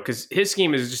that, because his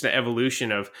scheme is just an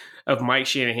evolution of Mike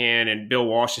Shanahan and Bill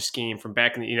Walsh's scheme from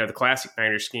back in the classic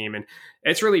Niners scheme, and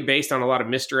it's really based on a lot of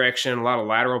misdirection, a lot of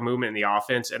lateral movement in the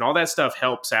offense, and all that stuff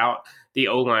helps out the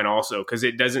O-line also because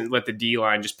it doesn't let the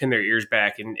D-line just pin their ears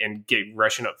back and get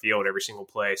rushing upfield every single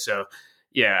play. So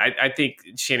yeah, I think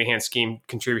Shanahan's scheme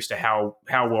contributes to how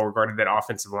well regarded that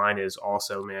offensive line is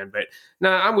also, man. But no,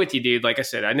 I'm with you, dude. Like I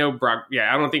said, I know Brock.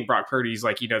 Yeah, I don't think Brock Purdy's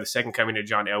like the second coming to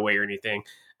John Elway or anything.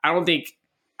 I don't think.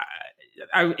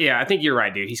 I think you're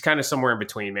right, dude. He's kind of somewhere in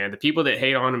between, man. The people that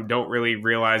hate on him don't really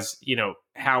realize,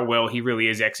 how well he really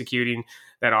is executing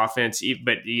that offense.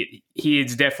 But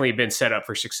he's definitely been set up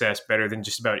for success better than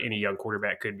just about any young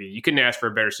quarterback could be. You couldn't ask for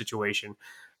a better situation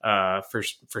for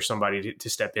somebody to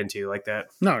step into like that.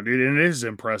 No, dude, and it is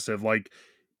impressive. Like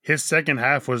his second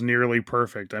half was nearly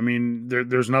perfect. I mean,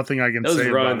 there's nothing I can say. Those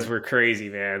runs were crazy,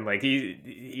 man. Like he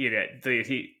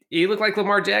looked like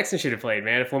Lamar Jackson should have played,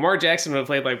 man. If Lamar Jackson would have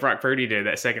played like Brock Purdy did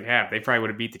that second half, they probably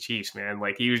would have beat the Chiefs, man.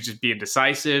 Like he was just being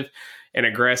decisive and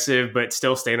aggressive, but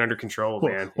still staying under control,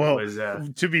 man. Well,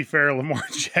 to be fair, Lamar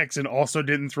Jackson also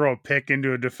didn't throw a pick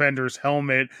into a defender's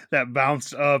helmet that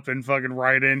bounced up and fucking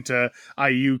right into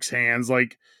Ayuk's hands.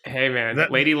 Like, hey, man,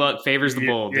 Lady Luck favors the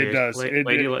bull, dude. It does.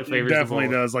 Lady Luck favors it definitely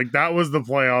the bull. does. Like, that was the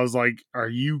play. I was like, are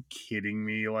you kidding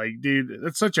me? Like, dude,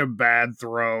 that's such a bad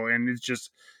throw. And it's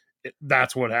just,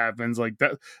 that's what happens. Like,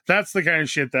 that's the kind of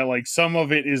shit that, like, some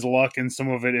of it is luck and some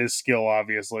of it is skill,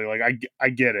 obviously. Like, I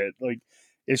get it. Like,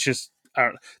 it's just,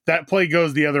 that play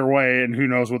goes the other way, and who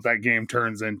knows what that game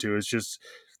turns into. It's just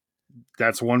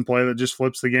that's one play that just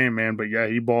flips the game, man. But yeah,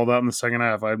 he balled out in the second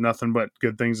half. I have nothing but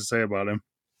good things to say about him.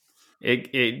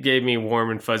 It gave me warm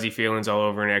and fuzzy feelings all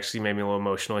over, and actually made me a little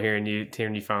emotional hearing you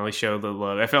finally show the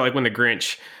love. I felt like when the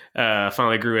Grinch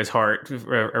finally grew his heart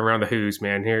around the Who's,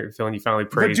 man. Here, feeling you finally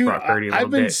praised Brock Purdy a little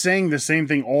bit. I've been saying the same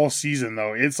thing all season,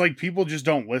 though. It's like people just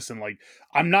don't listen. Like,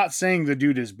 I'm not saying the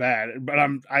dude is bad, but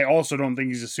I also don't think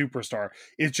he's a superstar.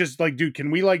 It's just like, dude,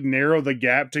 can we like narrow the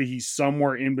gap to he's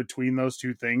somewhere in between those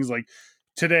two things? Like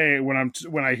today, when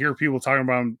I hear people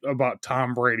talking about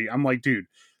Tom Brady, I'm like, dude,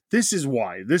 this is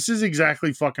why. This is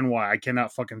exactly fucking why I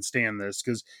cannot fucking stand this,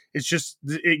 because it's just,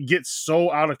 it gets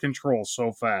so out of control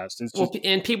so fast. It's just,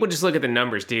 and people just look at the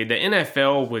numbers, dude. The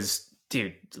NFL was,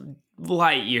 dude,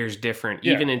 light years different.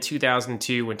 Yeah. Even in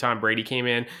 2002 when Tom Brady came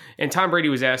in, and Tom Brady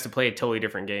was asked to play a totally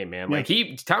different game, man. Like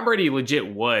Tom Brady legit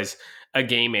was a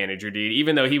game manager, dude,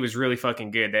 even though he was really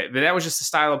fucking good. That was just the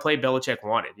style of play Belichick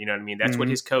wanted. You know what I mean? That's what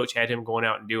his coach had him going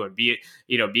out and doing. Be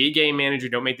a game manager,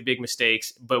 don't make the big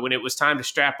mistakes. But when it was time to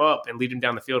strap up and lead him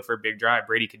down the field for a big drive,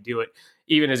 Brady could do it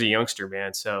even as a youngster,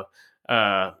 man. So,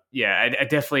 I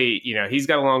definitely, he's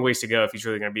got a long ways to go if he's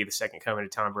really going to be the second coming to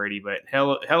Tom Brady, but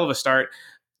hell of a start.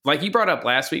 Like you brought up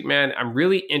last week, man, I'm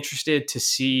really interested to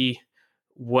see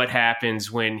what happens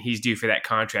when he's due for that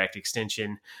contract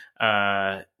extension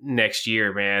next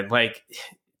year, man. Like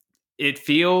it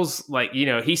feels like,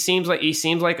 he seems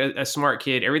like a smart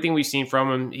kid. Everything we've seen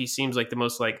from him, he seems like the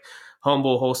most like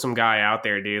humble, wholesome guy out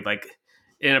there, dude. Like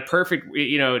in a perfect,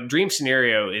 dream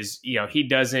scenario is, he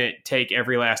doesn't take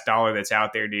every last dollar that's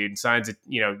out there, dude. Signs it,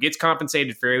 gets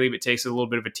compensated fairly, but takes a little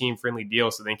bit of a team friendly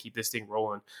deal so they can keep this thing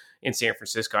rolling in San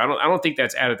Francisco. I don't think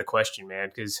that's out of the question, man,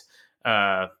 because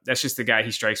that's just the guy he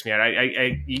strikes me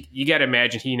at. You got to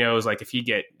imagine he knows, like if he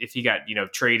got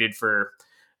traded for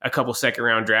a couple second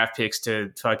round draft picks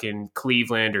to fucking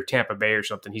Cleveland or Tampa Bay or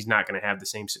something, he's not going to have the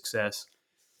same success.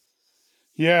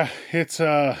 Yeah, it's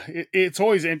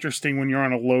always interesting when you're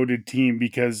on a loaded team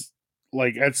because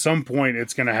like at some point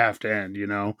it's going to have to end,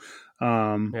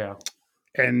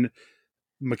 And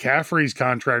McCaffrey's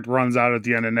contract runs out at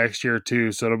the end of next year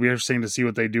too, so it'll be interesting to see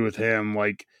what they do with him.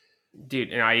 Like,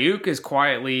 dude, and Ayuk is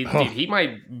quietly, dude, he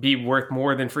might be worth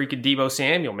more than freaking Deebo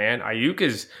Samuel, man. Ayuk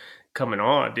is coming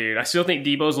on, dude. I still think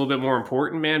Deebo's a little bit more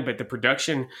important, man, but the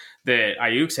production that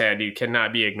Ayuk's had, dude,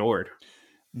 cannot be ignored.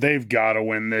 They've got to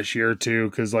win this year too,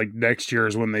 because like next year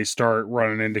is when they start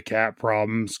running into cap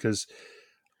problems. Because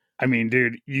I mean,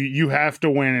 dude, you have to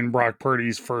win in Brock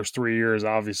Purdy's first 3 years,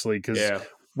 obviously, because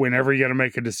whenever you got to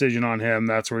make a decision on him,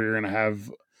 that's where you're going to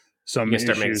have some you can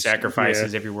start making issues.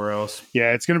 sacrifices everywhere else.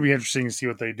 Yeah, it's going to be interesting to see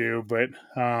what they do. But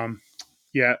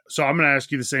yeah, so I'm going to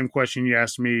ask you the same question you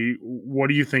asked me. What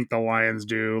do you think the Lions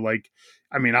do? Like,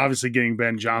 I mean, obviously getting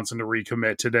Ben Johnson to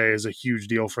recommit today is a huge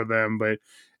deal for them, but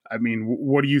I mean,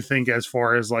 what do you think as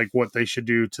far as like what they should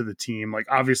do to the team? Like,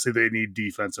 obviously they need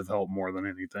defensive help more than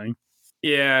anything.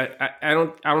 Yeah, I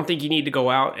don't think you need to go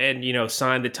out and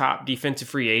sign the top defensive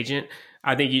free agent.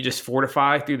 I think you just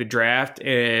fortify through the draft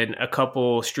and a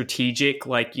couple strategic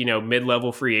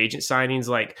mid-level free agent signings.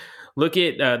 Like look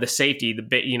at the safety,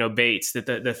 Bates that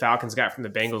the Falcons got from the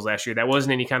Bengals last year. That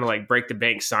wasn't any kind of like break the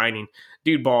bank signing.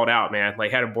 Dude balled out, man.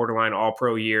 Like had a borderline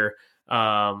All-Pro year.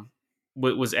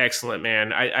 Was excellent,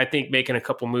 man. I think making a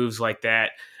couple moves like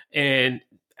that, and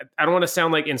I don't want to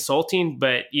sound like insulting,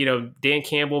 but Dan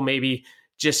Campbell maybe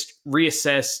just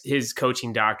reassess his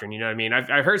coaching doctrine. You know what I mean?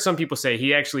 I've heard some people say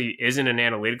he actually isn't an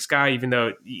analytics guy, even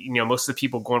though most of the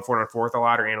people going for it on fourth a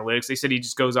lot are analytics. They said he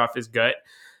just goes off his gut.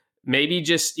 Maybe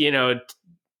just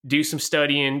do some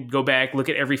studying, go back, look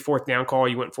at every fourth down call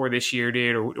you went for this year,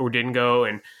 did or didn't go,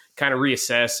 and kind of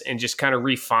reassess and just kind of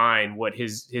refine what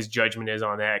his judgment is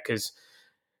on that. Because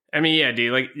I mean, yeah,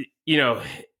 dude, like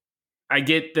I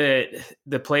get that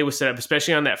the play was set up,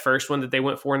 especially on that first one that they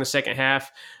went for in the second half.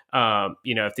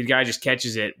 If the guy just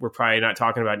catches it, we're probably not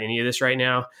talking about any of this right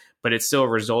now, but it's still a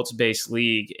results-based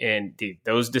league. And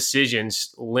those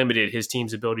decisions limited his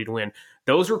team's ability to win.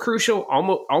 Those were crucial.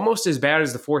 Almost as bad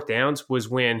as the fourth downs was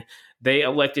when they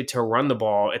elected to run the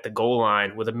ball at the goal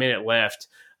line with a minute left.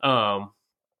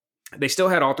 They still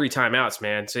had all three timeouts,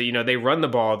 man. So, they run the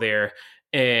ball there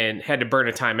and had to burn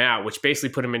a timeout, which basically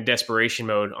put them in desperation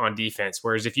mode on defense.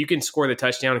 Whereas if you can score the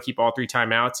touchdown and keep all three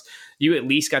timeouts, you at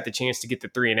least got the chance to get the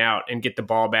 3 and out and get the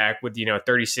ball back with,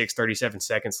 36, 37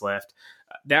 seconds left.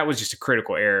 That was just a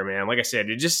critical error, man. Like I said,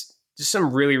 it just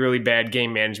some really, really bad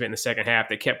game management in the second half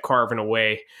that kept carving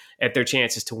away at their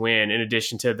chances to win, in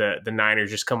addition to the Niners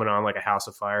just coming on like a house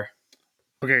of fire.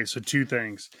 Okay, so 2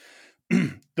 things.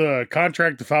 The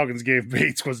contract the Falcons gave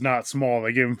Bates was not small.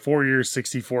 They gave him 4 years,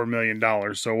 $64 million.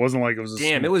 So it wasn't like it was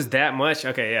it was that much.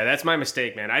 Okay, yeah, that's my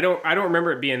mistake, man. I don't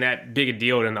remember it being that big a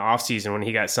deal in the offseason when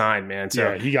he got signed, man.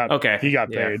 So yeah, he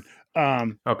got paid.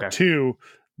 Okay. 2,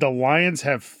 the Lions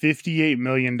have $58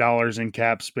 million in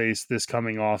cap space this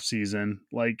coming offseason.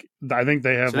 Like, I think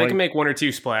they have. So they can make 1 or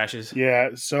 2 splashes. Yeah,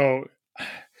 so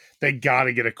they got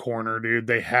to get a corner, dude.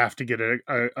 They have to get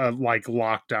a like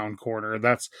lockdown corner.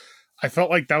 I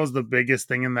felt like that was the biggest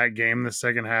thing in that game, the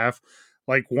second half.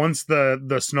 Like once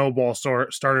the snowball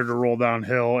started to roll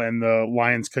downhill and the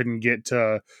Lions couldn't get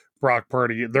to Brock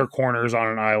Purdy, their corners on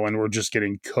an island were just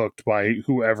getting cooked by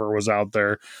whoever was out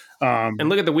there. And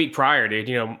look at the week prior, dude.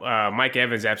 Mike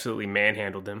Evans absolutely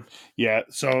manhandled them. Yeah,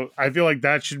 so I feel like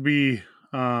that should be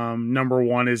number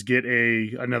 1 is get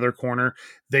another corner.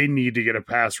 They need to get a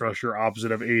pass rusher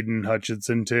opposite of Aiden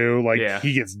Hutchinson too. Like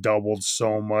he gets doubled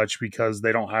so much because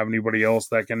they don't have anybody else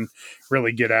that can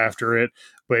really get after it.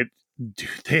 But dude,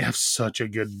 they have such a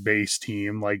good base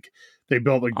team. Like they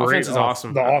built a great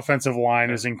awesome. The offensive line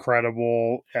is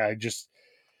incredible. It's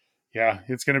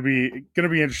gonna be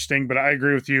interesting. But I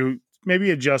agree with you.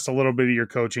 Maybe adjust a little bit of your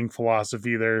coaching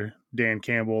philosophy there, Dan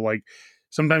Campbell. Like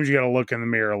sometimes you got to look in the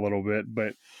mirror a little bit,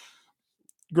 but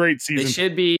great season. It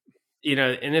should be,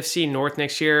 NFC North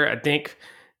next year. I think,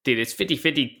 dude, it's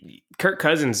 50-50. Kirk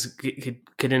Cousins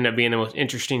could end up being the most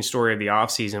interesting story of the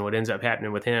offseason, what ends up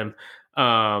happening with him.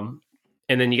 And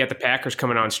then you got the Packers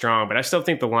coming on strong, but I still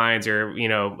think the Lions are,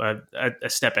 a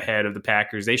step ahead of the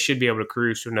Packers. They should be able to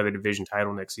cruise to another division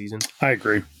title next season. I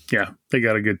agree. Yeah, they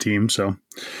got a good team. So,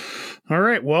 all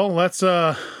right, well, let's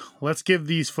give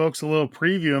these folks a little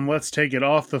preview and let's take it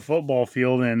off the football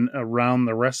field and around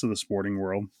the rest of the sporting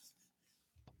world.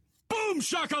 Boom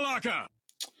shakalaka!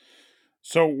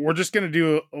 So we're just going to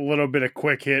do a little bit of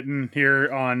quick hitting here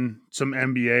on some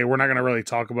NBA. We're not going to really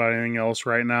talk about anything else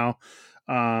right now.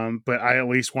 But I at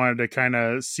least wanted to kind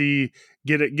of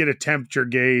get a temperature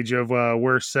gauge of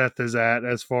where Seth is at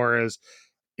as far as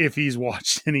if he's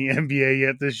watched any NBA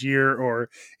yet this year or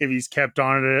if he's kept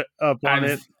on it.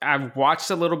 I've watched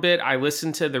a little bit. I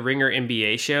listen to the Ringer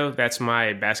NBA show. That's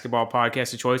my basketball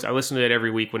podcast of choice. I listen to it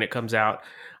every week when it comes out.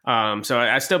 So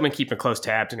I've still been keeping close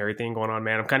tabs and everything going on,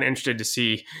 man. I'm kind of interested to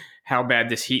see how bad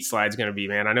this heat slide is going to be,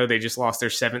 man. I know they just lost their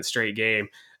 7th straight game.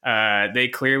 They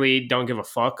clearly don't give a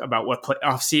fuck about what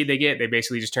playoff seed they get. They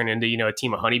basically just turn into, a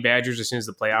team of honey badgers as soon as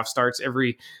the playoff starts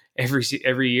every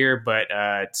year. But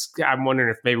I'm wondering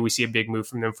if maybe we see a big move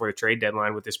from them for the trade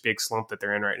deadline with this big slump that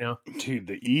they're in right now. Dude,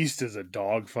 the East is a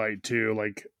dogfight too.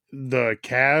 Like the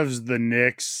Cavs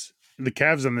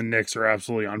and the Knicks are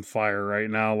absolutely on fire right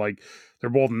now. Like they're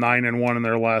both 9-1 in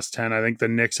their last 10. I think the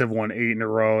Knicks have won 8 in a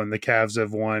row, and the Cavs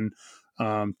have won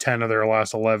 10 of their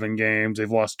last 11 games. They've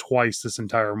lost twice this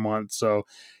entire month. So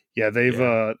yeah, they've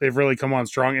really come on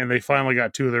strong, and they finally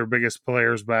got 2 of their biggest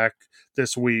players back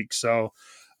this week. So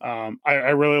I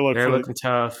really look. They're looking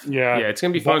tough. Yeah, it's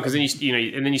gonna be fun because then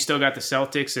and then you still got the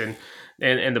Celtics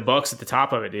and the Bucks at the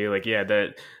top of it, dude.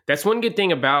 Like, that's one good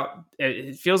thing about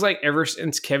it. Feels like ever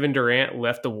since Kevin Durant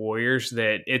left the Warriors,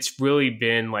 that it's really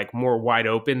been like more wide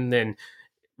open than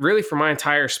really for my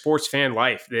entire sports fan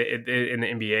life in the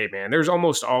NBA. Man, there's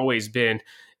almost always been.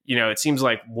 It seems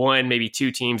like 1, maybe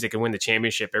 2 teams that can win the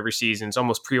championship every season. It's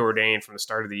almost preordained from the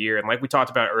start of the year. And like we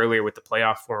talked about earlier with the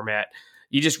playoff format,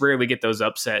 you just rarely get those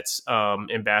upsets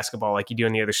in basketball like you do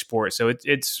in the other sports. So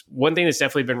it's one thing that's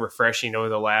definitely been refreshing over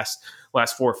the last 4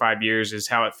 or 5 years is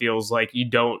how it feels like you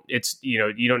don't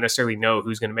necessarily know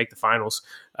who's going to make the finals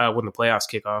when the playoffs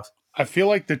kick off. I feel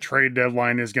like the trade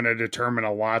deadline is going to determine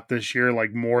a lot this year,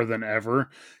 like more than ever,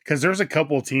 because there's a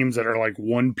couple of teams that are like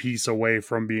one piece away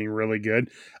from being really good.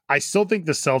 I still think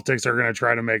the Celtics are going to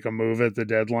try to make a move at the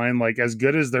deadline. Like as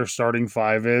good as their starting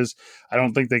 5 is, I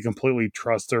don't think they completely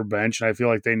trust their bench. And I feel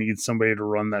like they need somebody to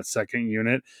run that second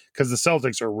unit because the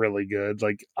Celtics are really good.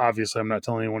 Like obviously I'm not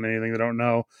telling anyone anything they don't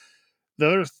know. The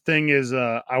other thing is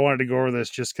I wanted to go over this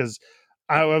just because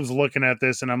I was looking at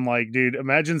this and I'm like, dude,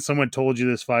 imagine someone told you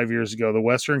this 5 years ago. The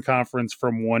Western Conference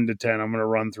from 1 to 10, I'm going to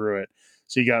run through it.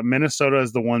 So you got Minnesota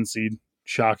as the 1 seed.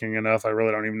 Shocking enough. I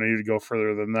really don't even need to go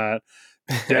further than that.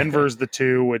 Denver's the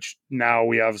 2, which now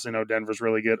we obviously know Denver's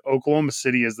really good. Oklahoma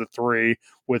City is the 3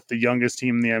 with the youngest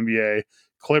team in the NBA.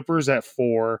 Clippers at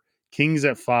 4, Kings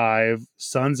at 5,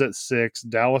 Suns at 6,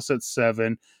 Dallas at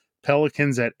 7,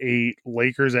 Pelicans at 8,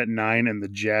 Lakers at 9, and the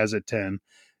Jazz at 10.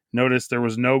 Notice there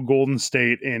was no Golden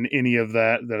State in any of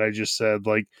that I just said.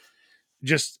 Like,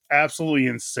 just absolutely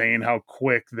insane how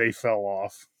quick they fell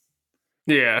off.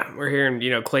 Yeah, we're hearing,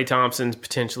 Klay Thompson's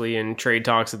potentially in trade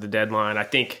talks at the deadline. I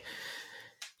think,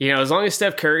 as long as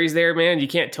Steph Curry's there, man, you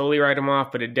can't totally write him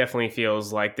off, but it definitely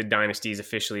feels like the dynasty's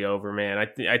officially over, man.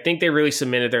 I think they really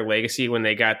cemented their legacy when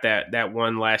they got that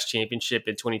one last championship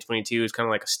in 2022. It was kind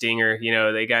of like a stinger.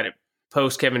 They got it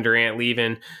post Kevin Durant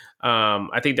leaving.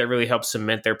 I think that really helped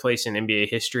cement their place in NBA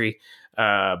history.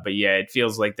 But yeah, it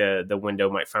feels like the window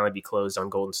might finally be closed on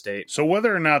Golden State. So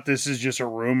whether or not this is just a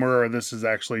rumor or this is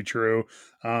actually true,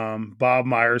 Bob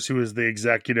Myers, who is the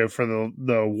executive for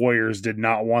the Warriors, did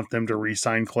not want them to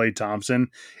re-sign Klay Thompson,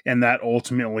 and that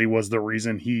ultimately was the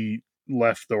reason he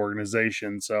left the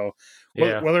organization. So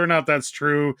whether or not that's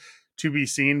true, to be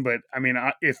seen. But I mean,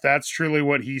 if that's truly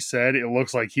what he said, it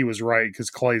looks like he was right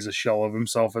because Klay's a shell of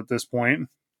himself at this point.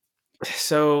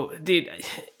 So, dude,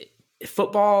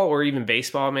 football or even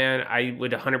baseball, man, I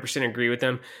would 100% agree with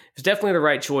them. It's definitely the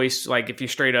right choice. Like if you're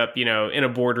straight up, in a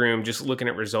boardroom, just looking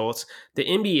at results. The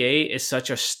NBA is such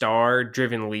a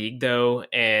star-driven league, though,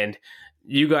 and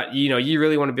you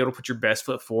really want to be able to put your best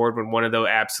foot forward when one of those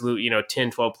absolute,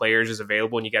 10, 12 players is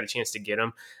available and you got a chance to get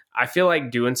them. I feel like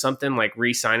doing something like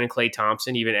re-signing Klay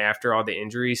Thompson even after all the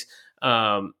injuries,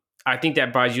 I think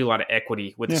that buys you a lot of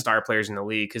equity with the star players in the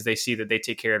league because they see that they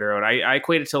take care of their own. I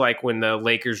equate it to like when the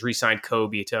Lakers re-signed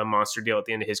Kobe to a monster deal at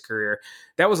the end of his career.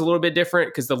 That was a little bit different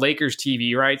because the Lakers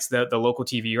TV rights, the local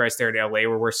TV rights there in LA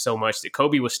were worth so much that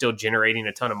Kobe was still generating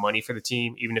a ton of money for the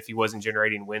team, even if he wasn't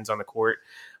generating wins on the court.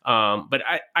 But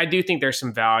I do think there's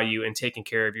some value in taking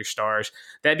care of your stars.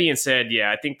 That being said,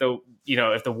 I think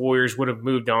if the Warriors would have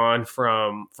moved on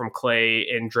from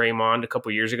Klay and Draymond a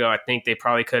couple years ago, I think they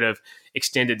probably could have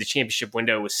extended the championship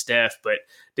window with Steph. But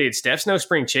dude, Steph's no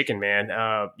spring chicken, man.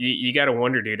 You got to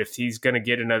wonder, dude, if he's going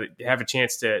to have a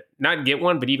chance to not get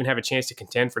one, but even have a chance to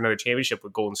contend for another championship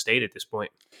with Golden State at this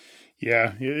point.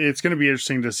 Yeah, it's going to be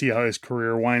interesting to see how his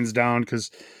career winds down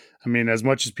because, I mean, as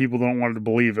much as people don't want to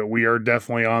believe it, we are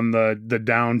definitely on the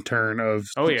downturn of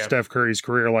Steph Curry's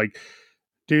career. Like,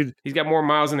 dude, he's got more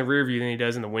miles in the rear view than he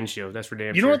does in the windshield. That's for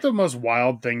damn sure. You know what the most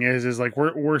wild thing is like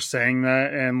we're saying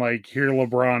that, and like here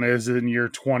LeBron is in year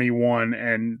 21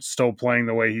 and still playing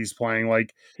the way he's playing.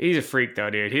 Like he's a freak though,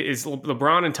 dude. It's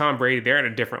LeBron and Tom Brady. They're at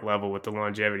a different level with the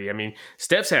longevity. I mean,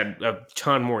 Steph's had a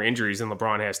ton more injuries than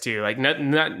LeBron has too. Like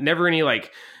never any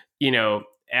like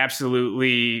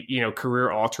absolutely, career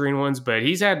altering ones, but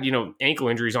he's had, ankle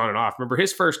injuries on and off. Remember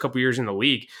his first couple years in the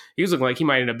league, he was looking like he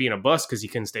might end up being a bust because he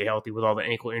couldn't stay healthy with all the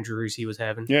ankle injuries he was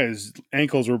having. Yeah, his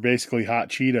ankles were basically hot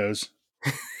Cheetos.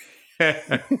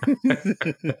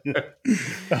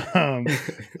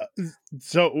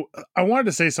 So I wanted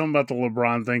to say something about the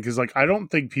LeBron thing, because I don't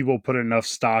think people put enough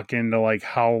stock into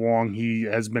how long he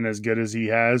has been as good as he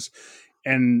has.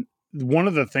 And one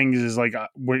of the things is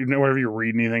whenever you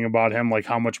read anything about him,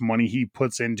 how much money he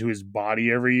puts into his body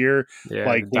every year,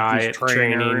 with diet, his trainer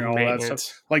training, and all maintenance. that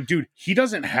stuff. Dude, he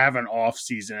doesn't have an off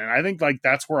season, and I think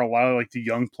that's where a lot of the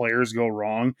young players go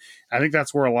wrong. I think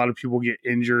that's where a lot of people get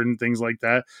injured and things like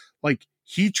that.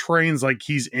 He trains like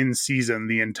he's in season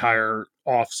the entire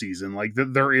off season.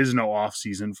 There is no off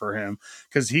season for him,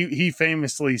 because he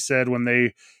famously said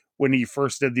when he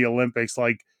first did the Olympics,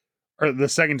 or the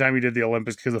second time he did the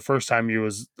Olympics, because the first time he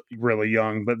was really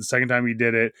young, but the second time he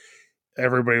did it,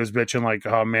 everybody was bitching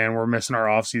oh man, we're missing our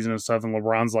off season and stuff. And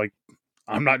LeBron's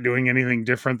I'm not doing anything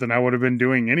different than I would have been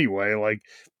doing anyway.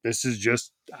 This is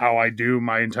just how I do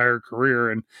my entire career.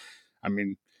 And I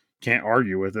mean, can't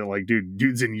argue with it.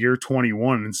 Dude's in year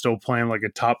 21 and still playing a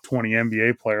top 20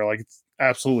 NBA player. It's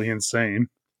absolutely insane.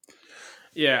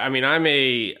 Yeah, I mean, I'm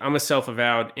a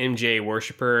self-avowed MJ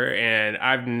worshiper, and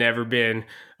I've never been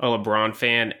a LeBron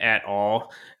fan at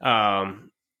all. And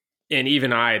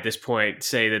even I, at this point,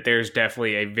 say that there's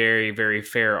definitely a very, very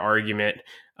fair argument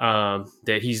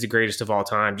that he's the greatest of all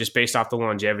time, just based off the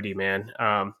longevity, man.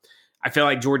 I feel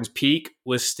like Jordan's peak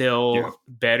was still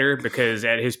better, because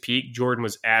at his peak, Jordan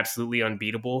was absolutely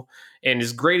unbeatable. And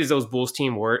as great as those Bulls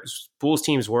teams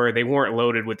were, they weren't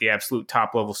loaded with the absolute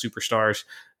top level superstars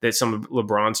that some of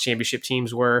LeBron's championship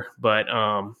teams were. But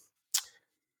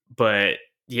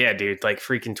yeah, dude,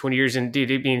 freaking 20 years in,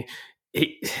 dude, I mean,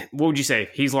 what would you say?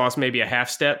 He's lost maybe a half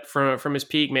step from his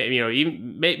peak, maybe,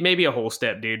 even maybe a whole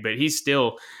step, dude, but he's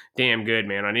still damn good,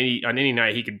 man. On any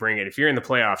night he could bring it. If you're in the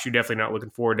playoffs, you're definitely not looking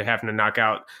forward to having to knock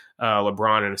out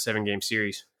LeBron in a 7-game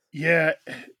series. Yeah,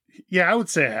 I would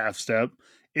say a half step.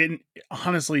 And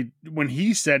honestly, when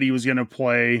he said he was going to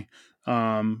play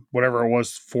whatever it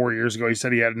was 4 years ago, he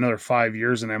said he had another 5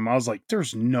 years in him. I was like,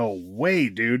 there's no way,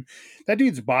 dude. That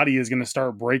dude's body is going to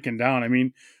start breaking down. I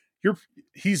mean,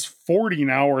 he's 40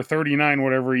 now, or 39,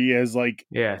 whatever he is.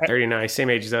 39, same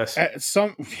age as us.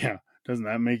 Doesn't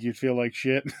that make you feel like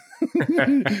shit?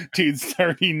 Dude's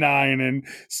 39 and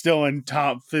still in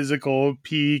top physical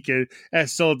peak, and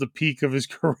still at the peak of his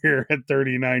career at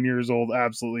 39 years old.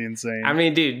 Absolutely insane. I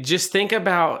mean, dude, just think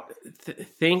about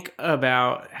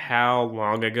how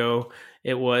long ago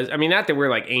it was. I mean, not that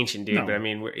we're ancient, dude, but I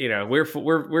mean,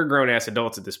 we're grown ass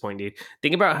adults at this point, dude.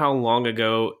 Think about how long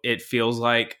ago it feels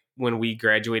like when we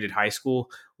graduated high school.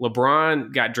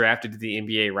 LeBron got drafted to the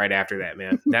NBA right after that,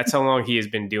 man. That's how long he has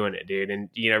been doing it, dude. And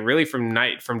really from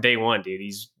day one, dude,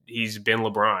 he's been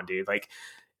LeBron, dude.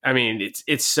 I mean,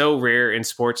 it's so rare in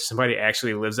sports somebody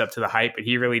actually lives up to the hype, but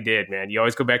he really did, man. You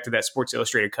always go back to that Sports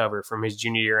Illustrated cover from his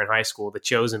junior year in high school, the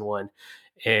chosen one,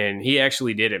 and he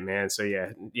actually did it, man. So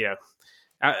yeah.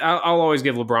 I'll always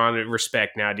give LeBron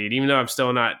respect now, dude. Even though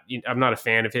I'm not a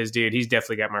fan of his, dude. He's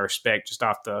definitely got my respect just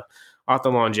off the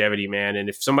longevity, man. And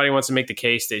if somebody wants to make the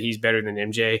case that he's better than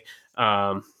MJ,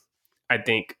 I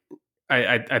think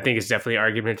it's definitely an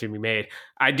argument to be made.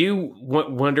 I do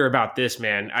wonder about this,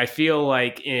 man. I feel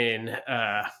like in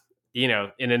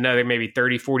another maybe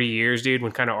 30, 40 years, dude,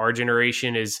 when kind of our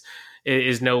generation is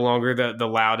no longer the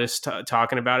loudest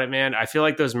talking about it, man. I feel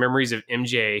like those memories of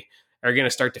MJ are going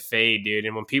to start to fade, dude.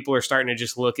 And when people are starting to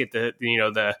just look at the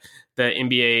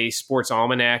NBA sports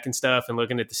almanac and stuff and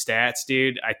looking at the stats,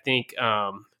 dude, I think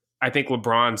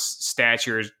LeBron's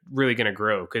stature is really going to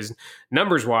grow, because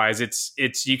numbers wise, it's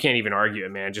you can't even argue it,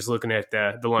 man. Just looking at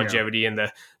the longevity and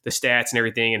the stats and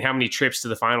everything, and how many trips to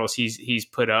the finals he's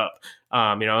put up.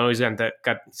 I know he's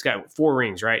got 4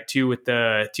 rings, right? 2 with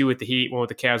the Heat, 1 with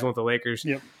the Cavs, 1 with the Lakers.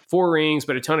 Yep. 4 rings,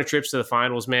 but a ton of trips to the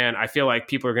finals, man. I feel like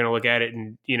people are going to look at it,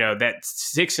 and that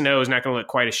 6-0 is not going to look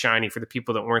quite as shiny for the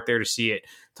people that weren't there to see it.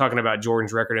 Talking about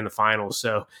Jordan's record in the finals,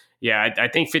 so yeah, I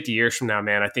think 50 years from now,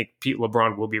 man, I think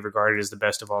LeBron will be regarded as the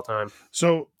best of all time.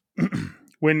 So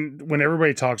when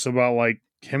everybody talks about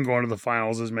him going to the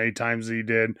finals as many times as he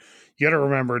did, you got to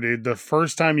remember, dude, the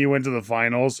first time you went to the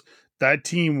finals, that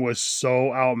team was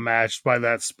so outmatched by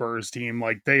that Spurs team.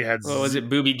 They had... What was it?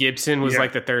 Boobie Gibson was the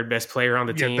 3rd best player on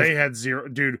the team. They had 0.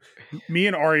 Dude, me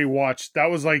and Ari watched... That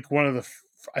was one of the...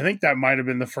 I think that might have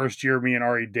been the first year me and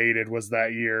Ari dated, was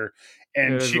that year.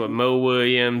 And it was Mo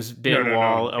Williams, Ben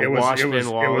Wall, Ben Wallace. It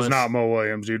was not Mo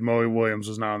Williams, dude. Mo Williams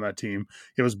was not on that team.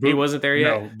 It was... He wasn't there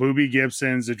yet? No, Boobie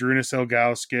Gibson, Zadrunas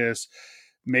Ilgauskas,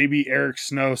 maybe Eric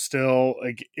Snow still.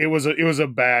 Like it was a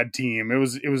bad team. It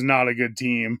was not a good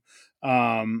team.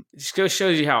 It just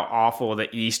shows you how awful the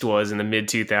East was in the mid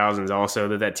 2000s.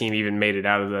 Also, that team even made it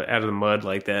out of the mud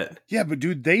like that. Yeah, but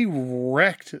dude, they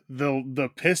wrecked the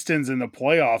Pistons in the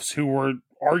playoffs, who were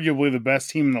arguably the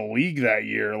best team in the league that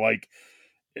year. Like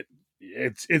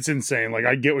it's insane. Like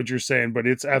I get what you're saying, but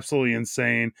it's absolutely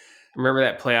insane. Remember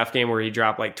that playoff game where he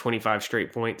dropped like 25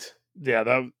 straight points?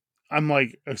 Yeah, I'm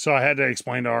like, so I had to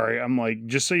explain to Ari, I'm like,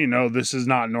 just so you know, this is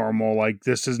not normal. Like,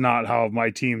 this is not how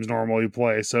my teams normally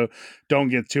play. So don't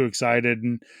get too excited.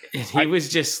 And he was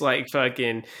just like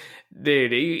fucking,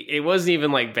 dude, it wasn't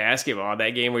even like basketball,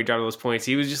 that game where he dropped those points.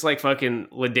 He was just like fucking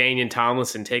LaDainian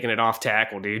Tomlinson taking it off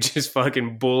tackle, dude. Just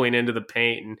fucking bullying into the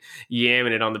paint and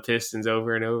yamming it on the Pistons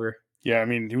over and over. Yeah, I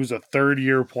mean, he was a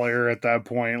third-year player at that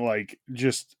point. Like,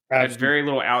 just had very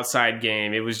little outside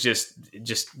game. It was just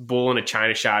bulling a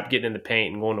china shop, getting in the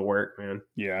paint, and going to work, man.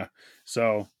 Yeah.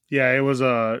 So yeah, it was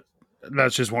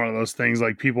that's just one of those things.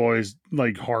 Like people always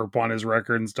like harp on his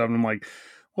record and stuff. And I'm like,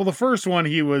 well, the first one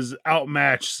he was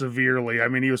outmatched severely. I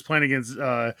mean, he was playing against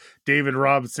David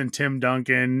Robinson, Tim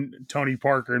Duncan, Tony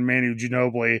Parker, and Manu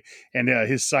Ginobili, and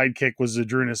his sidekick was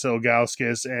Zydrunas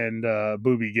Ilgauskas and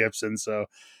Boobie Gibson. So.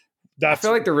 I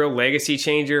feel like the real legacy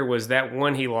changer was that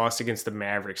one he lost against the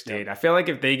Mavericks, dude. Yeah. I feel like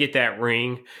if they get that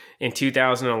ring in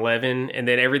 2011 and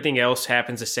then everything else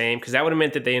happens the same, because that would have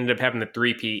meant that they ended up having the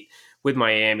three-peat with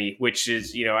Miami, which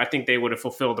is, I think they would have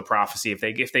fulfilled the prophecy if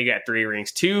they got 3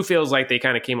 rings. 2 feels like they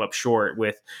kind of came up short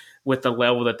with the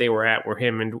level that they were at, where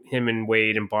him and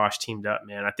Wade and Bosch teamed up,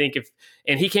 man. I think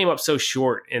and he came up so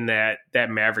short in that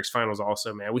Mavericks finals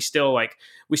also, man. We still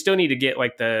need to get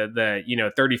like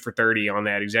the 30 for 30 on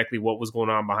that, exactly what was going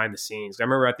on behind the scenes. I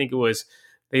remember, I think it was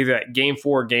either that game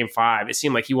 4 or game 5. It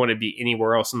seemed like he wanted to be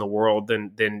anywhere else in the world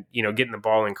than getting the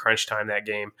ball in crunch time that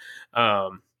game.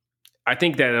 I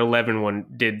think that 11 one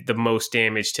did the most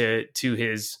damage to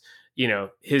his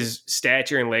his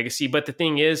stature and legacy. But the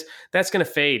thing is, that's going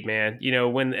to fade, man.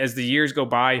 As the years go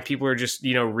by and people are just,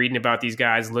 reading about these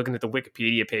guys, looking at the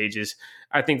Wikipedia pages,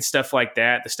 I think stuff like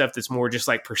that, the stuff that's more just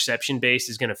like perception based,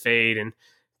 is going to fade. And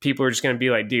people are just going to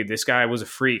be like, dude, this guy was a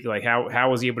freak. Like,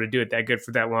 how was he able to do it that good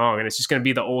for that long? And it's just going to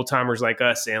be the old timers like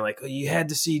us saying like, oh, you had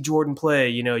to see Jordan play.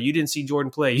 You didn't see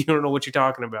Jordan play. You don't know what you're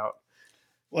talking about.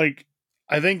 Like,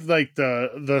 I think like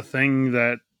the thing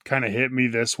that kind of hit me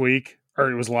this week, or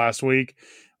it was last week,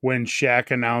 when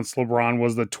Shaq announced LeBron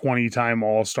was the 20-time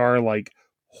All-Star. Like,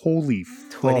 holy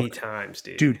 20 times,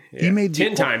 dude. Yeah. He made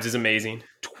 10 times is amazing.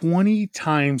 20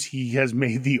 times he has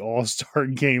made the All-Star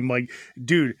game. Like,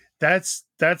 dude, that's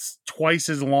twice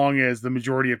as long as the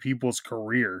majority of people's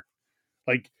career.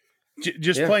 Like,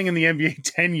 just playing in the NBA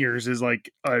 10 years is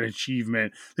like an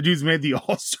achievement. The dude's made the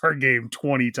All-Star game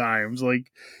 20 times.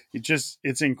 Like,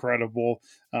 it's incredible.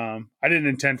 I didn't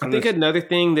intend for this. I think another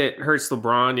thing that hurts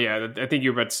LeBron, I think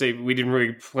you were about to say we didn't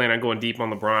really plan on going deep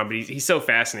on LeBron, but he's so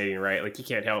fascinating, right? Like, you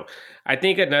can't help. I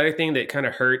think another thing that kind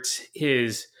of hurts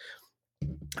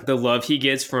the love he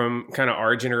gets from kind of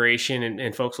our generation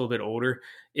and folks a little bit older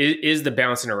is the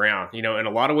bouncing around. In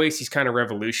a lot of ways, he's kind of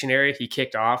revolutionary. He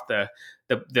kicked off the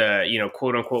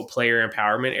quote unquote player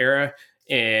empowerment era.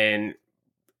 And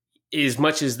as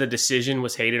much as the decision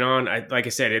was hated on, like I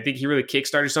said, I think he really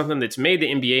kickstarted something that's made the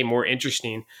NBA more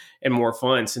interesting and more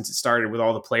fun since it started with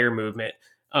all the player movement.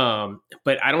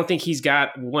 But I don't think he's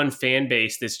got one fan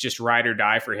base that's just ride or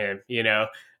die for him.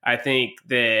 I think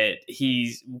that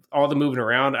he's all the moving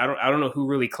around. I don't know who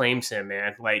really claims him,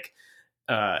 man. Like,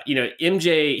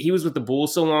 MJ, he was with the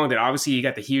Bulls so long that obviously he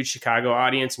got the huge Chicago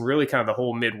audience, and really kind of the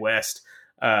whole Midwest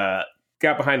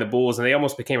got behind the Bulls, and they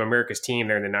almost became America's team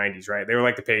there in the 90s, right? They were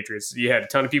like the Patriots. You had a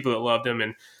ton of people that loved him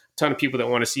and a ton of people that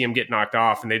want to see him get knocked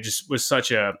off, and they just was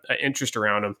such a interest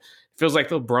around him. It feels like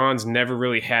LeBron's never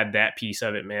really had that piece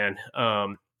of it, man.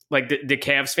 Like the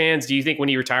Cavs fans, do you think when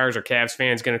he retires are Cavs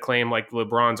fans going to claim like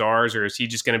LeBron's ours, or is he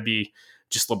just going to be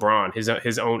just LeBron,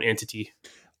 his own entity?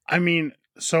 I mean,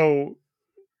 so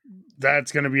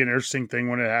that's going to be an interesting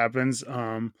thing when it happens.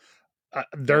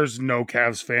 There's no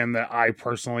Cavs fan that I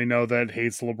personally know that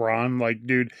hates LeBron. Like,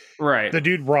 dude, right? The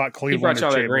dude brought Cleveland to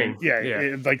champion.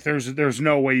 Yeah. Like, there's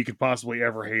no way you could possibly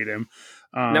ever hate him.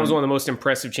 That was one of the most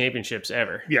impressive championships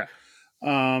ever. Yeah.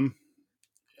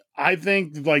 I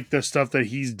think like the stuff that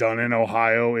he's done in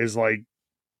Ohio is like,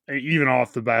 even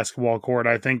off the basketball court,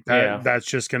 I think that's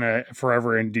just gonna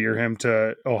forever endear him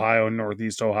to Ohio and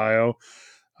Northeast Ohio.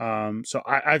 So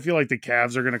I feel like the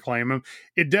Cavs are going to claim him.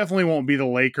 It definitely won't be the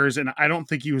Lakers, and I don't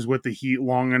think he was with the Heat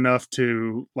long enough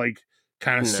to like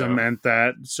kind of cement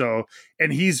that. So,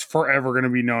 and he's forever going to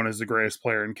be known as the greatest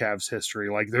player in Cavs history.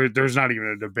 Like there's not even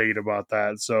a debate about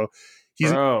that. So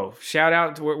bro, shout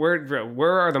out to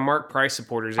where are the Mark Price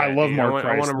supporters at? I love Mark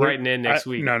Price. I want them writing in next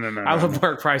week. No. I love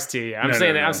Mark Price too. Yeah. I'm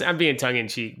saying that. I'm being tongue in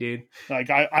cheek, dude.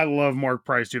 Like I love Mark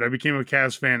Price, dude. I became a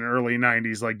Cavs fan in the early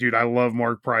 90s. Like, dude, I love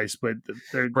Mark Price, but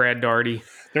Brad Daugherty.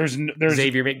 There's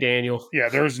Xavier McDaniel. Yeah,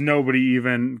 there's nobody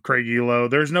even Craig Elo.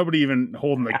 There's nobody even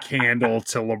holding the candle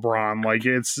to LeBron. Like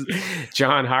it's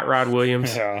John Hot Rod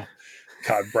Williams. Yeah.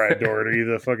 God, Brad Daugherty,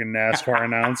 the fucking NASCAR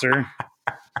announcer.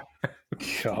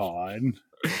 God.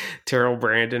 Terrell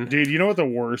Brandon. Dude, you know what the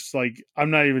worst? Like, I'm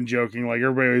not even joking. Like,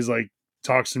 everybody always like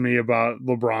talks to me about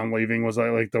LeBron leaving was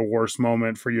like the worst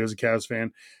moment for you as a Cavs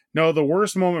fan. No, the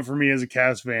worst moment for me as a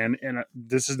Cavs fan, and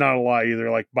this is not a lie either,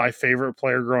 like my favorite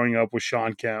player growing up was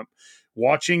Shawn Kemp.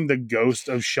 Watching the ghost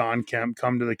of Shawn Kemp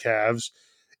come to the Cavs,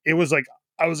 it was like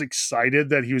I was excited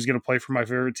that he was going to play for my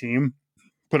favorite team,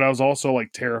 but I was also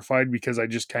like terrified because I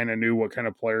just kind of knew what kind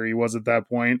of player he was at that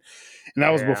point. And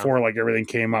that was before like everything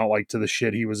came out like to the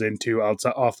shit he was into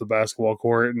outside off the basketball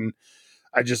court. And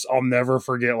I'll never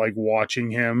forget like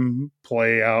watching him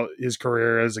play out his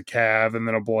career as a Cav and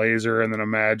then a Blazer and then a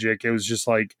Magic. It was just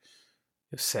like,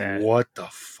 sad. What the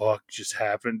fuck just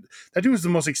happened? That dude was the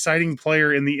most exciting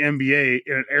player in the NBA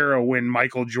in an era when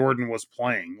Michael Jordan was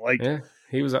playing. Like,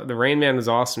 he was the Rain Man was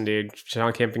awesome, dude.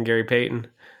 Shawn Kemp and Gary Payton.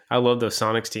 I love those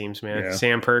Sonics teams, man. Yeah.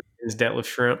 Sam Perkins, Detlef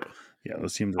Shrimp. Yeah,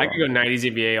 those teams. I could go 90s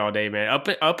NBA all day, man.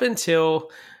 Up until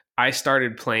I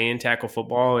started playing tackle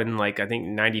football in like I think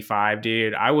 95,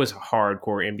 dude. I was a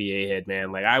hardcore NBA head,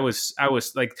 man. Like I was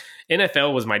like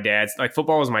NFL was my dad's, like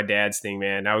football was my dad's thing,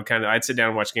 man. I'd sit down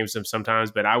and watch games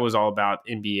sometimes, but I was all about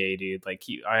NBA, dude. Like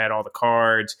I had all the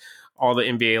cards, all the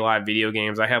NBA live video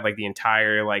games. I had like the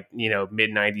entire like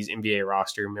mid 90s NBA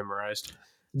roster memorized.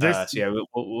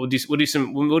 We'll do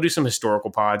some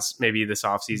historical pods maybe this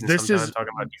offseason sometime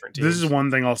talking about different teams. This is one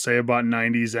thing I'll say about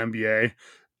 90s NBA.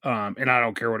 And I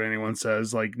don't care what anyone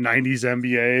says, like 90s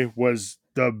NBA was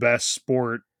the best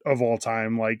sport of all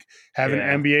time. Like having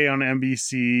NBA on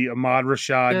NBC, Ahmad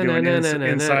Rashad doing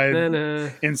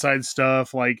inside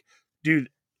stuff. Like, dude,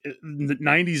 the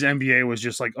 90s NBA was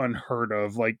just like unheard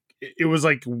of. Like it was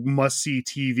like must see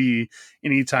TV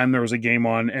anytime there was a game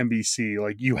on NBC.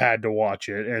 Like you had to watch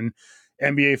it. And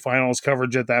NBA finals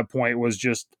coverage at that point was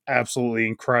just absolutely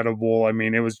incredible. I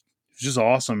mean, it was just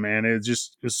awesome, man. It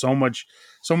was so much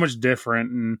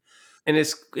different. And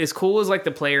as cool as like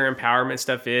the player empowerment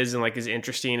stuff is, and like as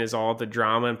interesting as all the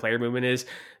drama and player movement is,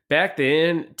 back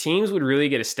then teams would really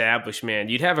get established, man.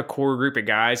 You'd have a core group of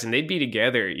guys and they'd be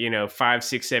together, 5,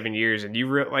 6, 7 years.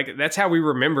 And like, that's how we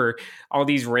remember all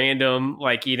these random,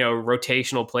 like,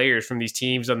 rotational players from these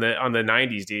teams on the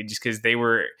 90s, dude, just because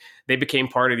they became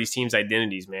part of these teams'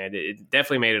 identities, man. It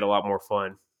definitely made it a lot more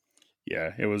fun.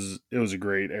 Yeah, it was a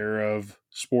great era of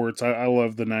sports. I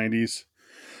love the 90s.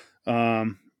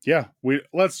 Yeah,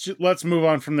 let's move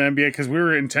on from the NBA because we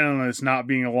were intending on this not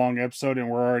being a long episode and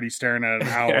we're already staring at an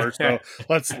hour. So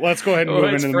let's go ahead and move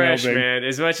into the mailbag. Man.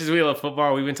 As much as we love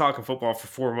football, we've been talking football for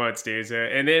 4 months, dude.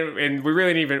 And we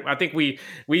really didn't even. I think we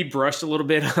brushed a little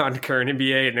bit on current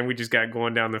NBA, and then we just got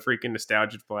going down the freaking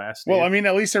nostalgia blast. Dude. Well, I mean,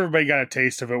 at least everybody got a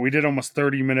taste of it. We did almost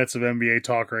 30 minutes of NBA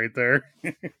talk right there.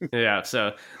 Yeah.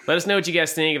 So let us know what you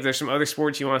guys think. If there's some other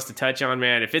sports you want us to touch on,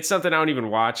 man. If it's something I don't even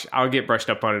watch, I'll get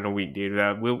brushed up on in a week, dude.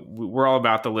 We're all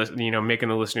about making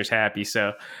the listeners happy.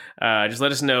 So just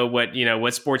let us know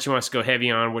what sports you want us to go heavy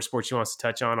on, what sports you want us to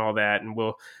touch on, all that, and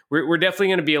we're definitely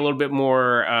going to be a little bit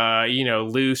more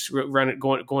loose,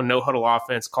 going no huddle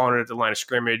offense, calling it at the line of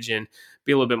scrimmage, and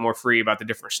be a little bit more free about the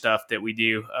different stuff that we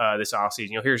do this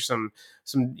offseason. You'll hear some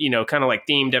kind of like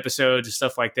themed episodes and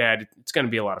stuff like that. It's going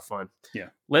to be a lot of fun. Yeah.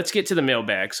 Let's get to the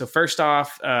mailbag. So first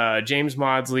off, James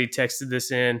Maudsley texted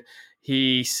this in.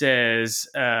 He says,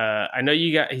 I know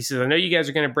you guys are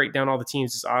going to break down all the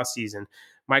teams this offseason.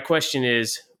 My question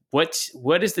is, what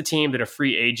is the team that a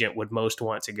free agent would most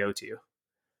want to go to?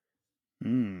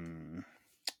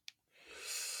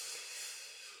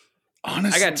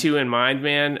 Honestly, I got two in mind,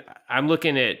 man. I'm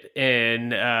looking at,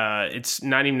 and it's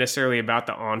not even necessarily about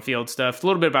the on-field stuff. A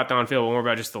little bit about the on-field, but more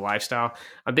about just the lifestyle.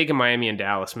 I'm thinking Miami and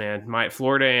Dallas, man.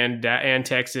 Florida and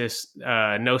Texas,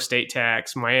 no state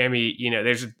tax. Miami,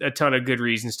 there's a ton of good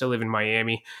reasons to live in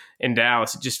Miami. In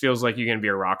Dallas, it just feels like you're going to be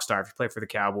a rock star if you play for the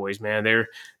Cowboys, man. They're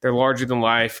larger than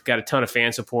life, got a ton of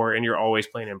fan support, and you're always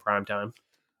playing in prime time.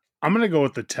 I'm going to go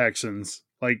with the Texans.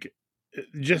 Like,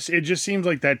 it just seems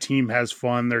like that team has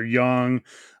fun. They're young.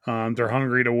 They're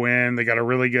hungry to win. They got a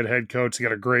really good head coach. They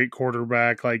got a great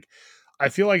quarterback. Like, I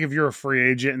feel like if you're a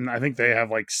free agent, and I think they have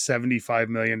like $75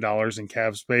 million in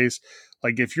cap space,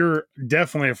 Like if you're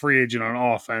definitely a free agent on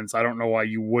offense, I don't know why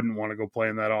you wouldn't want to go play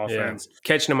in that offense. Yeah.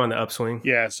 Catching them on the upswing.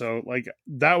 Yeah, so like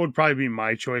that would probably be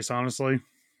my choice, honestly.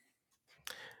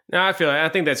 No, I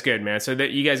think that's good, man. So that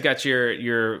you guys got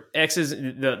your X's,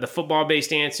 the football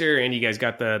based answer, and you guys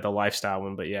got the lifestyle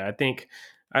one. But yeah, I think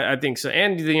so.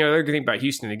 And the other good thing about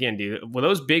Houston again, dude, with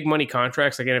those big money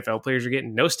contracts like NFL players are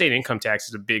getting, no state income tax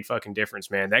is a big fucking difference,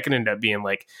 man. That can end up being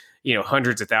like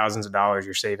hundreds of thousands of dollars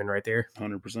you're saving right there.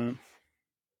 100%.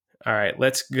 All right,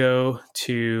 let's go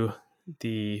to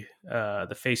the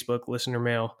Facebook listener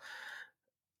mail.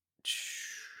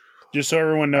 Just so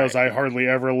everyone knows, right. I hardly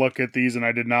ever look at these, and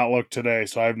I did not look today,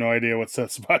 so I have no idea what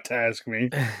Seth's about to ask me.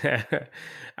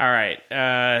 All right.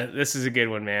 This is a good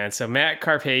one, man. So Matt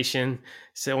Carpathian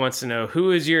wants to know,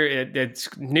 who is your it's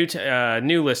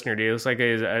new listener, dude. Looks like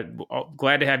he's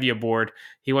glad to have you aboard.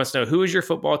 He wants to know, who is your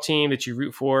football team that you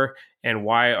root for, and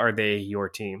why are they your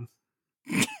team?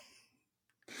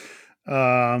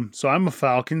 So I'm a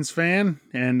Falcons fan,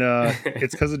 and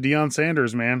it's because of Deion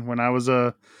Sanders, man. When I was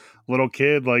a little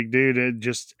kid, like, dude, it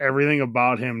just everything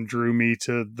about him drew me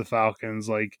to the Falcons.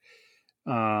 Like,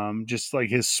 just like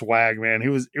his swag, man. It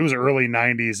was early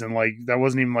 90s, and like that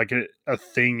wasn't even like a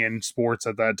thing in sports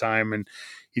at that time, and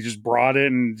he just brought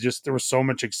it, and just there was so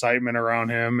much excitement around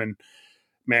him, and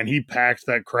man, he packed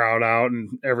that crowd out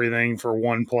and everything for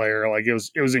one player. Like it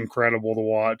was incredible to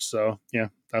watch. So yeah,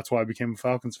 that's why I became a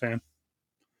Falcons fan.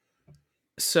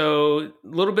 So a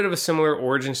little bit of a similar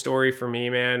origin story for me,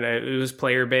 man. It was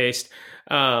player based.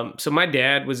 So my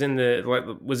dad was in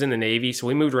the Navy, so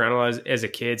we moved around a lot as a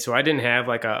kid. So I didn't have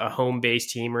like a home based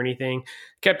team or anything.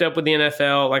 Kept up with the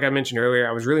NFL, like I mentioned earlier.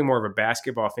 I was really more of a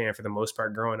basketball fan for the most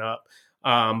part growing up.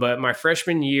 But my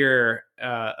freshman year,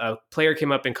 a player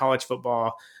came up in college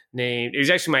football named, it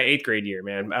was actually my 8th grade year,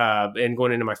 man. And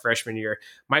going into my freshman year,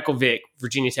 Michael Vick,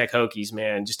 Virginia Tech Hokies,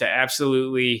 man, just an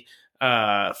absolutely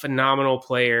phenomenal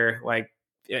player. Like,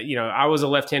 I was a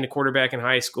left-handed quarterback in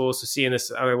high school, so seeing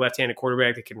this other left-handed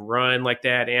quarterback that can run like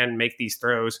that and make these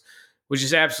throws was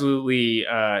just absolutely,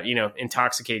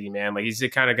 intoxicating, man. Like, he's the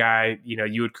kind of guy,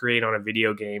 you would create on a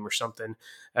video game or something.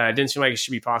 It didn't seem like it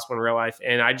should be possible in real life.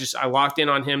 And I locked in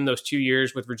on him those 2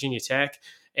 years with Virginia Tech.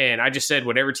 And I just said,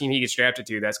 whatever team he gets drafted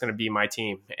to, that's going to be my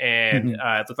team. And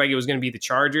it looked like it was going to be the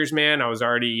Chargers, man. I was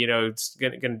already, going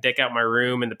to deck out my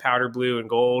room in the powder blue and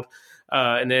gold.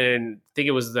 And then I think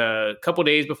it was the couple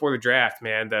days before the draft,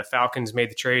 man, the Falcons made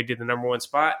the trade to the number 1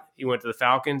 spot. He went to the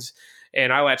Falcons,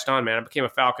 and I latched on, man. I became a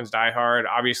Falcons diehard.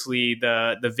 Obviously,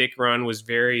 the Vic run was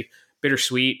very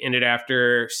bittersweet, ended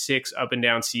after 6 up and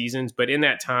down seasons. But in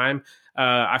that time,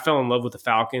 I fell in love with the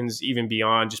Falcons, even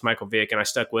beyond just Michael Vick, and I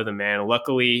stuck with him, man.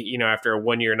 Luckily, after a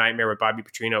 1-year nightmare with Bobby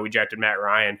Petrino, we drafted Matt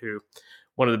Ryan, who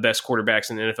one of the best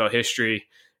quarterbacks in NFL history.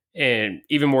 And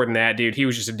even more than that, dude, he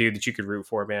was just a dude that you could root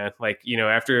for, man. Like,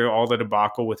 after all the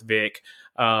debacle with Vic,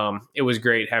 it was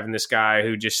great having this guy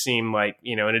who just seemed like,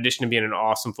 in addition to being an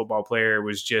awesome football player,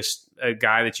 was just a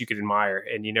guy that you could admire.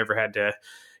 And you never had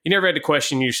to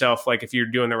question yourself, like, if you're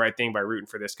doing the right thing by rooting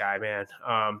for this guy, man.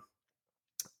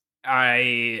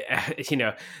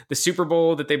 The Super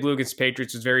Bowl that they blew against the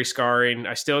Patriots was very scarring.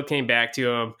 I still came back to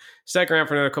him, stuck around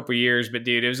for another couple of years, but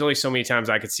dude, it was only so many times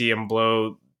I could see him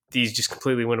blow these just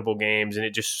completely winnable games, and it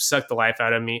just sucked the life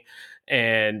out of me.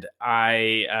 And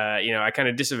I kind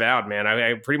of disavowed, man.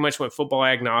 I pretty much went football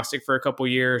agnostic for a couple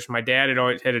of years. My dad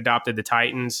had adopted the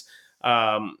Titans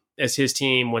as his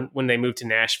team when they moved to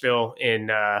Nashville in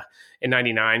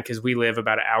 '99, because we live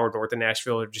about an hour north of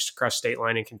Nashville, just across state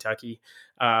line in Kentucky.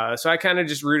 So I kind of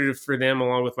just rooted for them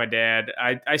along with my dad.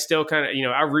 I still kind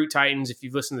of, I root Titans. If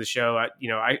you've listened to the show,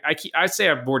 I'd say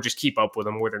I more just keep up with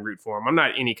them more than root for them. I'm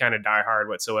not any kind of diehard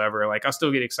whatsoever. Like, I'll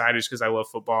still get excited just because I love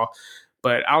football,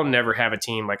 but I'll never have a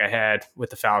team like I had with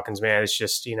the Falcons, man. It's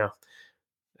just,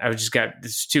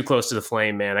 it's too close to the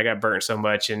flame, man. I got burnt so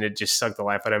much, and it just sucked the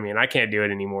life out of me, and I can't do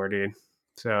it anymore, dude.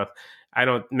 So I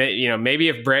don't, maybe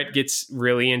if Brett gets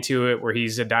really into it, where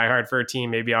he's a diehard for a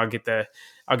team, maybe I'll get that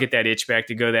itch back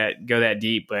to go that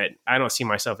deep. But I don't see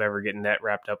myself ever getting that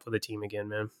wrapped up with a team again,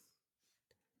 man.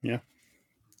 Yeah,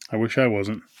 I wish I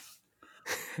wasn't.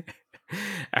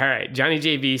 All right, Johnny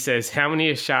JB says, how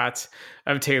many shots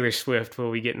of Taylor Swift will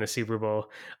we get in the Super Bowl?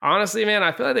 Honestly, man,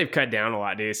 I feel like they've cut down a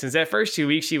lot, dude. Since that first 2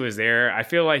 weeks she was there, I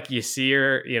feel like you see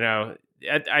her,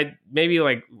 I maybe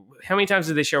like, how many times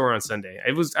did they show her on Sunday?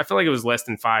 I feel like it was less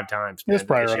than 5 times. Man, it's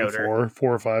probably around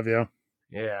 4 or 5, yeah.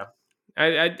 Yeah.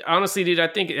 I honestly, dude, I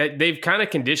think they've kind of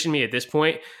conditioned me at this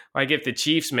point. Like, if the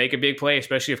Chiefs make a big play,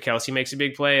 especially if Kelsey makes a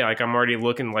big play, like, I'm already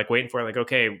looking, like, waiting for it. Like,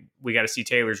 okay, we got to see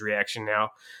Taylor's reaction now.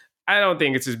 I don't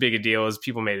think it's as big a deal as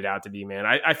people made it out to be, man.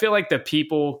 I feel like the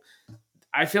people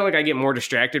I feel like I get more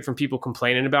distracted from people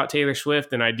complaining about Taylor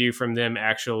Swift than I do from them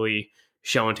actually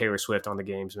showing Taylor Swift on the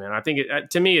games, man. I think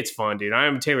to me, it's fun, dude. I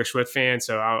am a Taylor Swift fan,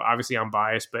 so obviously I'm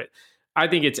biased, but I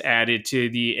think it's added to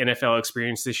the NFL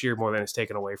experience this year more than it's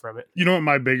taken away from it. You know what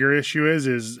my bigger issue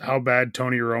is how bad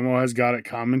Tony Romo has got at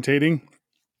commentating.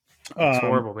 It's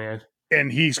horrible, man. And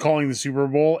he's calling the Super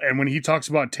Bowl, and when he talks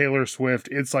about Taylor Swift,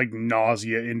 it's like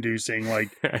nausea-inducing. Like,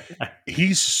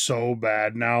 he's so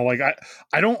bad now. Like,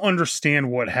 I don't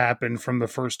understand what happened from the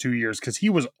first 2 years, because he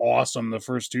was awesome the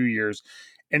first 2 years.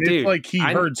 And dude, it's like he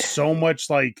heard so much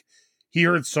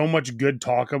good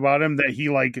talk about him that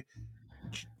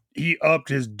he upped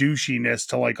his douchiness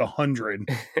to like 100.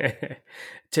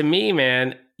 To me,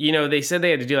 man, you know, they said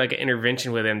they had to do like an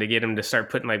intervention with him to get him to start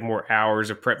putting like more hours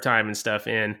of prep time and stuff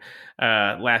in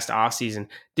last offseason.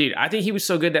 Dude, I think he was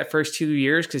so good that first 2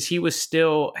 years because he was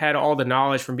still had all the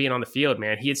knowledge from being on the field,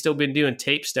 man. He had still been doing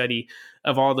tape study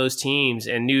of all those teams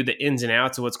and knew the ins and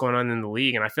outs of what's going on in the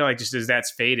league. And I feel like just as that's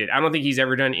faded, I don't think he's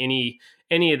ever done any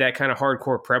of that kind of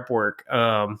hardcore prep work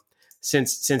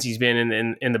since he's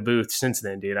been in the booth since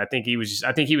then, dude. I think he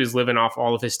was living off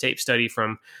all of his tape study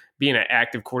from being an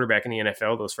active quarterback in the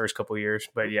NFL those first couple of years.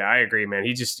 But yeah, I agree, man.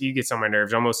 He gets on my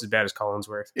nerves almost as bad as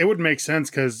Collinsworth. It would make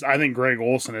sense because I think Greg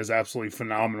Olson is absolutely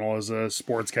phenomenal as a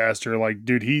sportscaster. Like,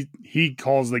 dude, he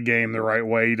calls the game the right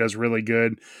way. He does really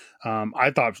good.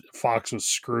 I thought Fox was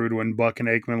screwed when Buck and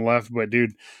Aikman left, but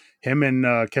dude, him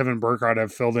and Kevin Burkhardt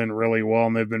have filled in really well,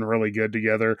 and they've been really good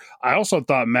together. I also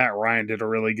thought Matt Ryan did a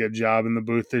really good job in the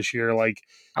booth this year. Like,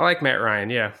 I like Matt Ryan,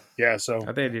 yeah. Yeah, so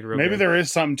I think he did maybe good. There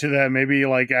is something to that. Maybe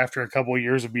like after a couple of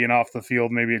years of being off the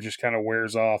field, maybe it just kind of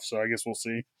wears off. So I guess we'll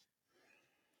see.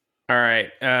 All right.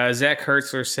 Zach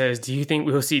Hertzler says, do you think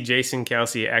we'll see Jason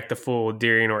Kelsey act the fool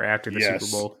during or after the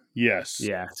Super Bowl? Yes.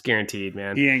 Yeah, it's guaranteed,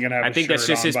 man. He ain't going to have I think that's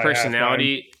just his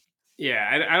personality.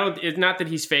 Yeah, I don't. It's not that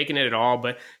he's faking it at all,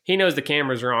 but he knows the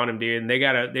cameras are on him, dude. And they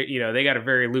got a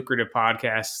very lucrative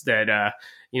podcast that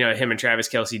him and Travis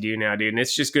Kelce do now, dude. And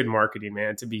it's just good marketing,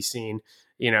 man, to be seen,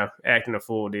 acting a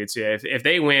fool, dude. So yeah, if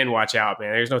they win, watch out,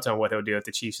 man. There's no telling what they'll do if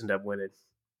the Chiefs end up winning.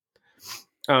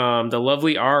 The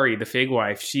lovely Ari, the fig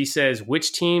wife, she says,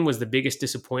 which team was the biggest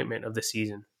disappointment of the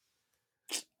season?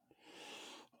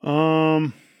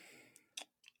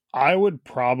 I would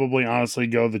probably honestly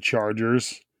go the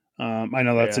Chargers. I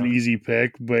know that's an easy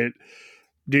pick, but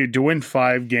dude, to win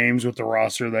 5 games with the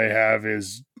roster they have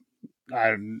is, I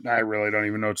really don't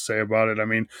even know what to say about it. I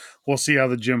mean, we'll see how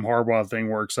the Jim Harbaugh thing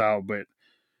works out, but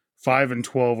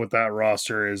 5-12 with that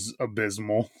roster is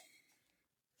abysmal.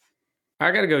 I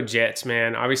got to go Jets,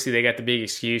 man. Obviously, they got the big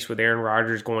excuse with Aaron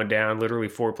Rodgers going down literally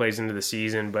 4 plays into the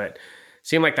season, but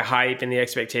seemed like the hype and the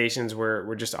expectations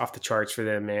were just off the charts for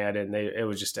them, man, and it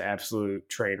was just an absolute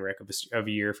train wreck of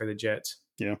a year for the Jets.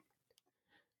 Yeah.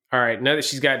 All right, now that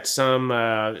she's got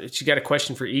she got a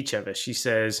question for each of us. She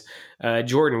says,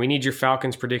 Jordan, we need your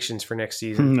Falcons predictions for next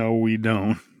season. No, we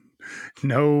don't.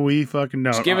 No, we fucking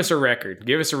don't. Just give us a record.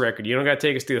 Give us a record. You don't got to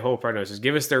take us through the whole prognosis.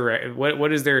 Give us their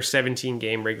what is their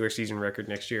 17-game regular season record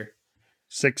next year?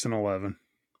 6-11.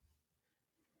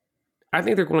 I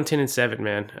think they're going 10-7,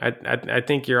 man. I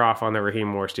think you're off on the Raheem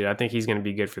Morris, dude. I think he's going to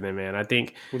be good for them, man. I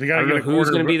think they gotta get who's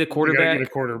going to be the quarterback. They got to get a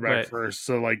quarterback first.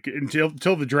 So like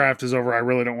until the draft is over, I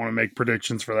really don't want to make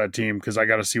predictions for that team because I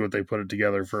got to see what they put it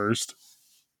together first.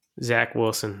 Zach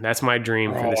Wilson. That's my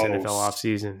dream for this NFL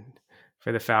offseason.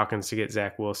 For the Falcons to get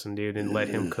Zach Wilson, dude, and let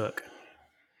him cook.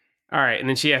 All right, and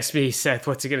then she asked me, Seth,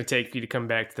 what's it going to take for you to come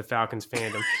back to the Falcons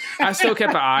fandom? I still kept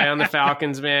an eye on the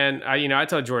Falcons, man. I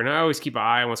tell Jordan, I always keep an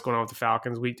eye on what's going on with the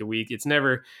Falcons week to week. It's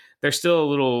never – there's still a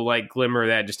little, like, glimmer of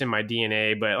that just in my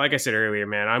DNA. But like I said earlier,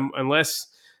 man, unless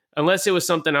it was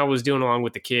something I was doing along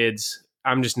with the kids,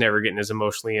 I'm just never getting as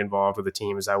emotionally involved with the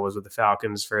team as I was with the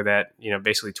Falcons for that,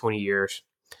 basically 20 years.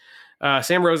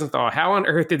 Sam Rosenthal, how on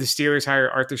earth did the Steelers hire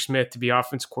Arthur Smith to be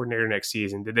offensive coordinator next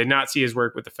season? Did they not see his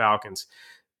work with the Falcons?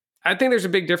 I think there's a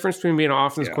big difference between being an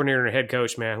offensive coordinator and a head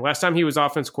coach, man. Last time he was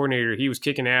offensive coordinator, he was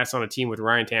kicking ass on a team with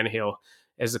Ryan Tannehill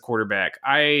as the quarterback.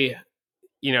 I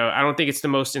don't think it's the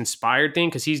most inspired thing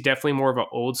because he's definitely more of an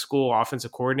old school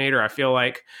offensive coordinator. I feel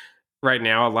like right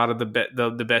now a lot of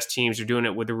the best teams are doing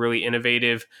it with the really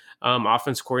innovative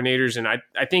offense coordinators, and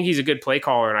I think he's a good play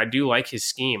caller, and I do like his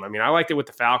scheme. I mean, I liked it with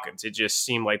the Falcons. It just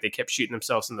seemed like they kept shooting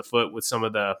themselves in the foot with some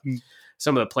of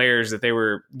the players that they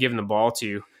were giving the ball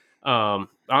to.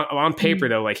 On paper,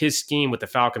 though, like his scheme with the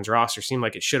Falcons roster seemed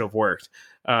like it should have worked.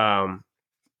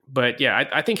 But yeah,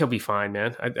 I think he'll be fine,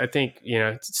 man. I think,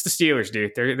 it's the Steelers,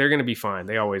 dude. They're going to be fine.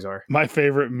 They always are. My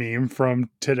favorite meme from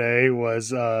today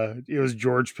was, it was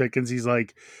George Pickens. He's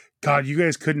like, God, you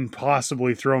guys couldn't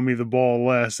possibly throw me the ball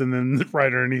less. And then right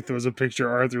underneath was a picture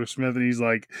of Arthur Smith, and he's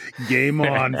like, game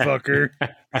on, fucker.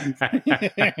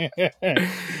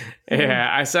 Yeah,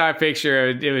 I saw a picture.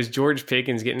 It was George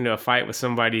Pickens getting into a fight with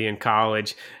somebody in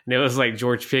college. And it was like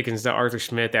George Pickens to Arthur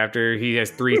Smith after he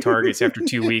has 3 targets after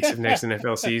 2 weeks of next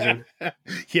NFL season.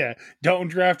 Yeah, don't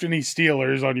draft any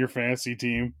Steelers on your fantasy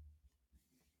team.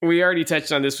 We already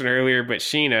touched on this one earlier, but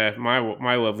Sheena,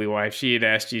 my lovely wife, she had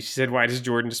asked you, she said, why does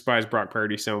Jordan despise Brock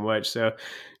Purdy so much? So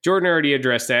Jordan already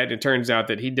addressed that. And it turns out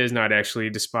that he does not actually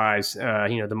despise,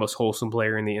 the most wholesome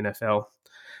player in the NFL.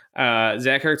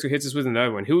 Zach Hertzer hits us with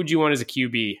another one. Who would you want as a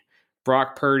QB?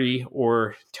 Brock Purdy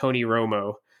or Tony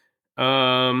Romo?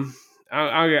 I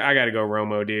got to go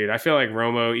Romo, dude. I feel like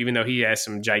Romo, even though he has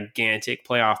some gigantic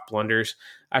playoff blunders,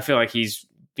 I feel like he's,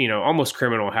 almost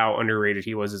criminal how underrated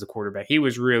he was as a quarterback. He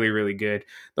was really, really good.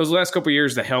 Those last couple of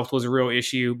years, the health was a real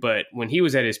issue, but when he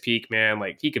was at his peak, man,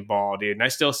 like he could ball, dude. And I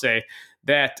still say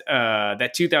that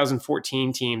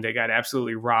 2014 team that got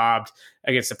absolutely robbed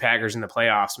against the Packers in the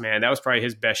playoffs, man, that was probably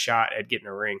his best shot at getting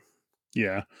a ring.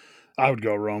 Yeah, I would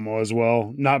go Romo as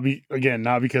well. Not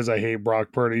because I hate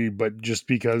Brock Purdy, but just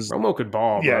because Romo could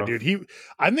ball. Yeah, bro. dude.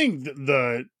 I think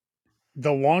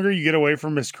the longer you get away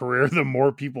from his career, the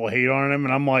more people hate on him.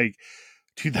 And I'm like,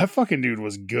 dude, that fucking dude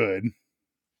was good.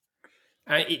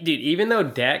 Dude, even though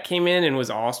Dak came in and was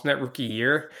awesome that rookie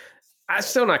year, I'm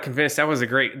still not convinced that was a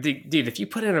great... Dude, if you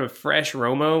put in a fresh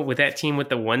Romo with that team with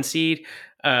the 1 seed,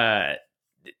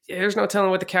 there's no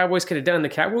telling what the Cowboys could have done. The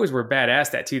Cowboys were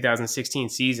badass that 2016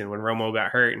 season when Romo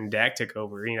got hurt and Dak took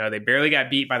over. They barely got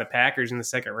beat by the Packers in the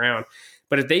second round.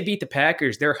 But if they beat the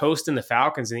Packers, they're hosting the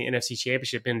Falcons in the NFC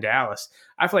Championship in Dallas.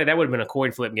 I feel like that would have been a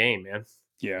coin flip game, man.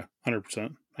 Yeah,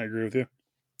 100%. I agree with you.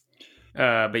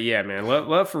 But yeah, man,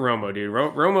 love for Romo, dude.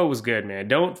 Romo was good, man.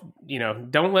 Don't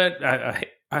let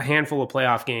a handful of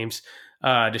playoff games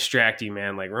distract you,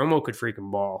 man. Like Romo could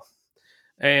freaking ball.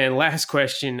 And last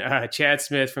question, Chad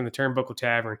Smith from the Turnbuckle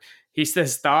Tavern. He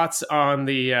says thoughts on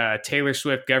the Taylor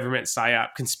Swift government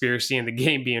psyop conspiracy and the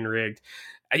game being rigged.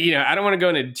 I don't want to go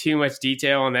into too much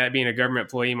detail on that being a government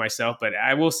employee myself, but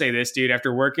I will say this, dude,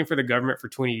 after working for the government for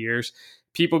 20 years,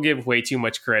 people give way too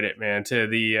much credit, man, to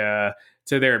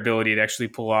to their ability to actually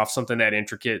pull off something that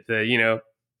intricate,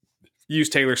 use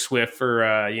Taylor Swift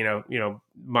for,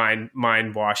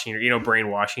 mind washing or,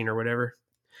 brainwashing or whatever.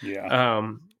 Yeah.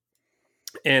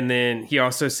 And then he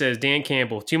also says, Dan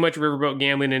Campbell, too much riverboat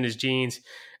gambling in his genes,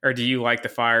 or do you like the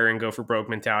fire and go for broke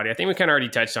mentality? I think we kind of already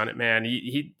touched on it, man.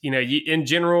 In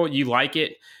general, you like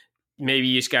it. Maybe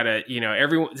you just gotta,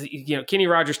 everyone, Kenny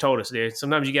Rogers told us, dude,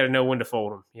 sometimes you got to know when to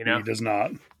fold them, He does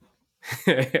not.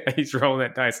 He's rolling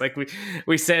that dice. Like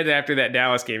we said after that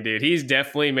Dallas game, dude, he's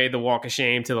definitely made the walk of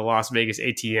shame to the Las Vegas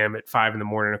ATM at 5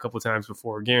 a.m. a couple of times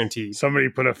before, guaranteed. Somebody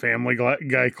put a Family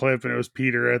Guy clip and it was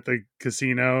Peter at the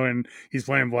casino and he's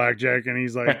playing blackjack and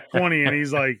he's like 20 and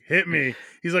he's like, hit me.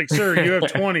 He's like, sir, you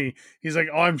have 20. He's like,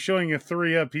 oh, I'm showing you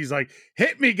 3 up. He's like,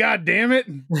 hit me, God damn it.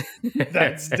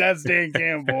 That's Dan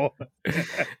Campbell.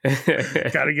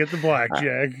 Gotta get the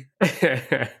blackjack.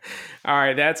 All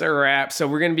right, that's a wrap. So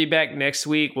we're going to be back next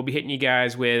week. We'll be hitting you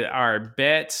guys with our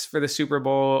bets for the Super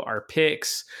Bowl, our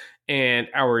picks, and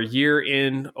our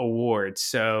year-end awards.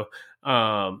 So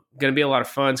going to be a lot of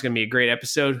fun. It's going to be a great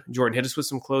episode. Jordan, hit us with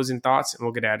some closing thoughts, and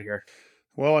we'll get out of here.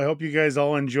 Well, I hope you guys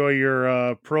all enjoy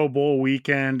your Pro Bowl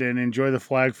weekend and enjoy the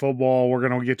flag football we're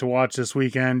going to get to watch this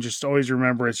weekend. Just always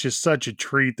remember, it's just such a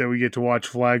treat that we get to watch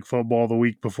flag football the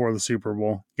week before the Super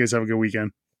Bowl. You guys have a good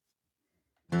weekend.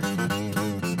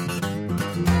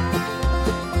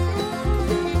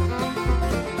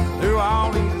 Through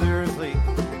all these earthly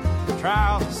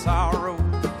trials of sorrow,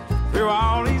 through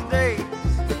all these days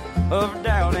of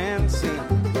doubt and sin,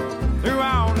 through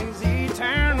all these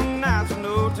eternal nights,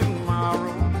 no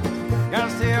tomorrow, gotta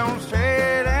stay on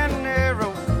straight and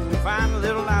narrow and find a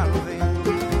little light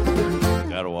within.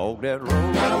 Gotta walk that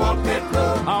road,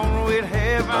 on the way to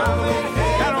heaven,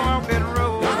 gotta walk that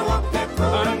road,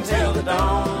 until the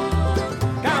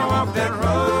dawn, gotta walk that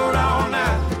road.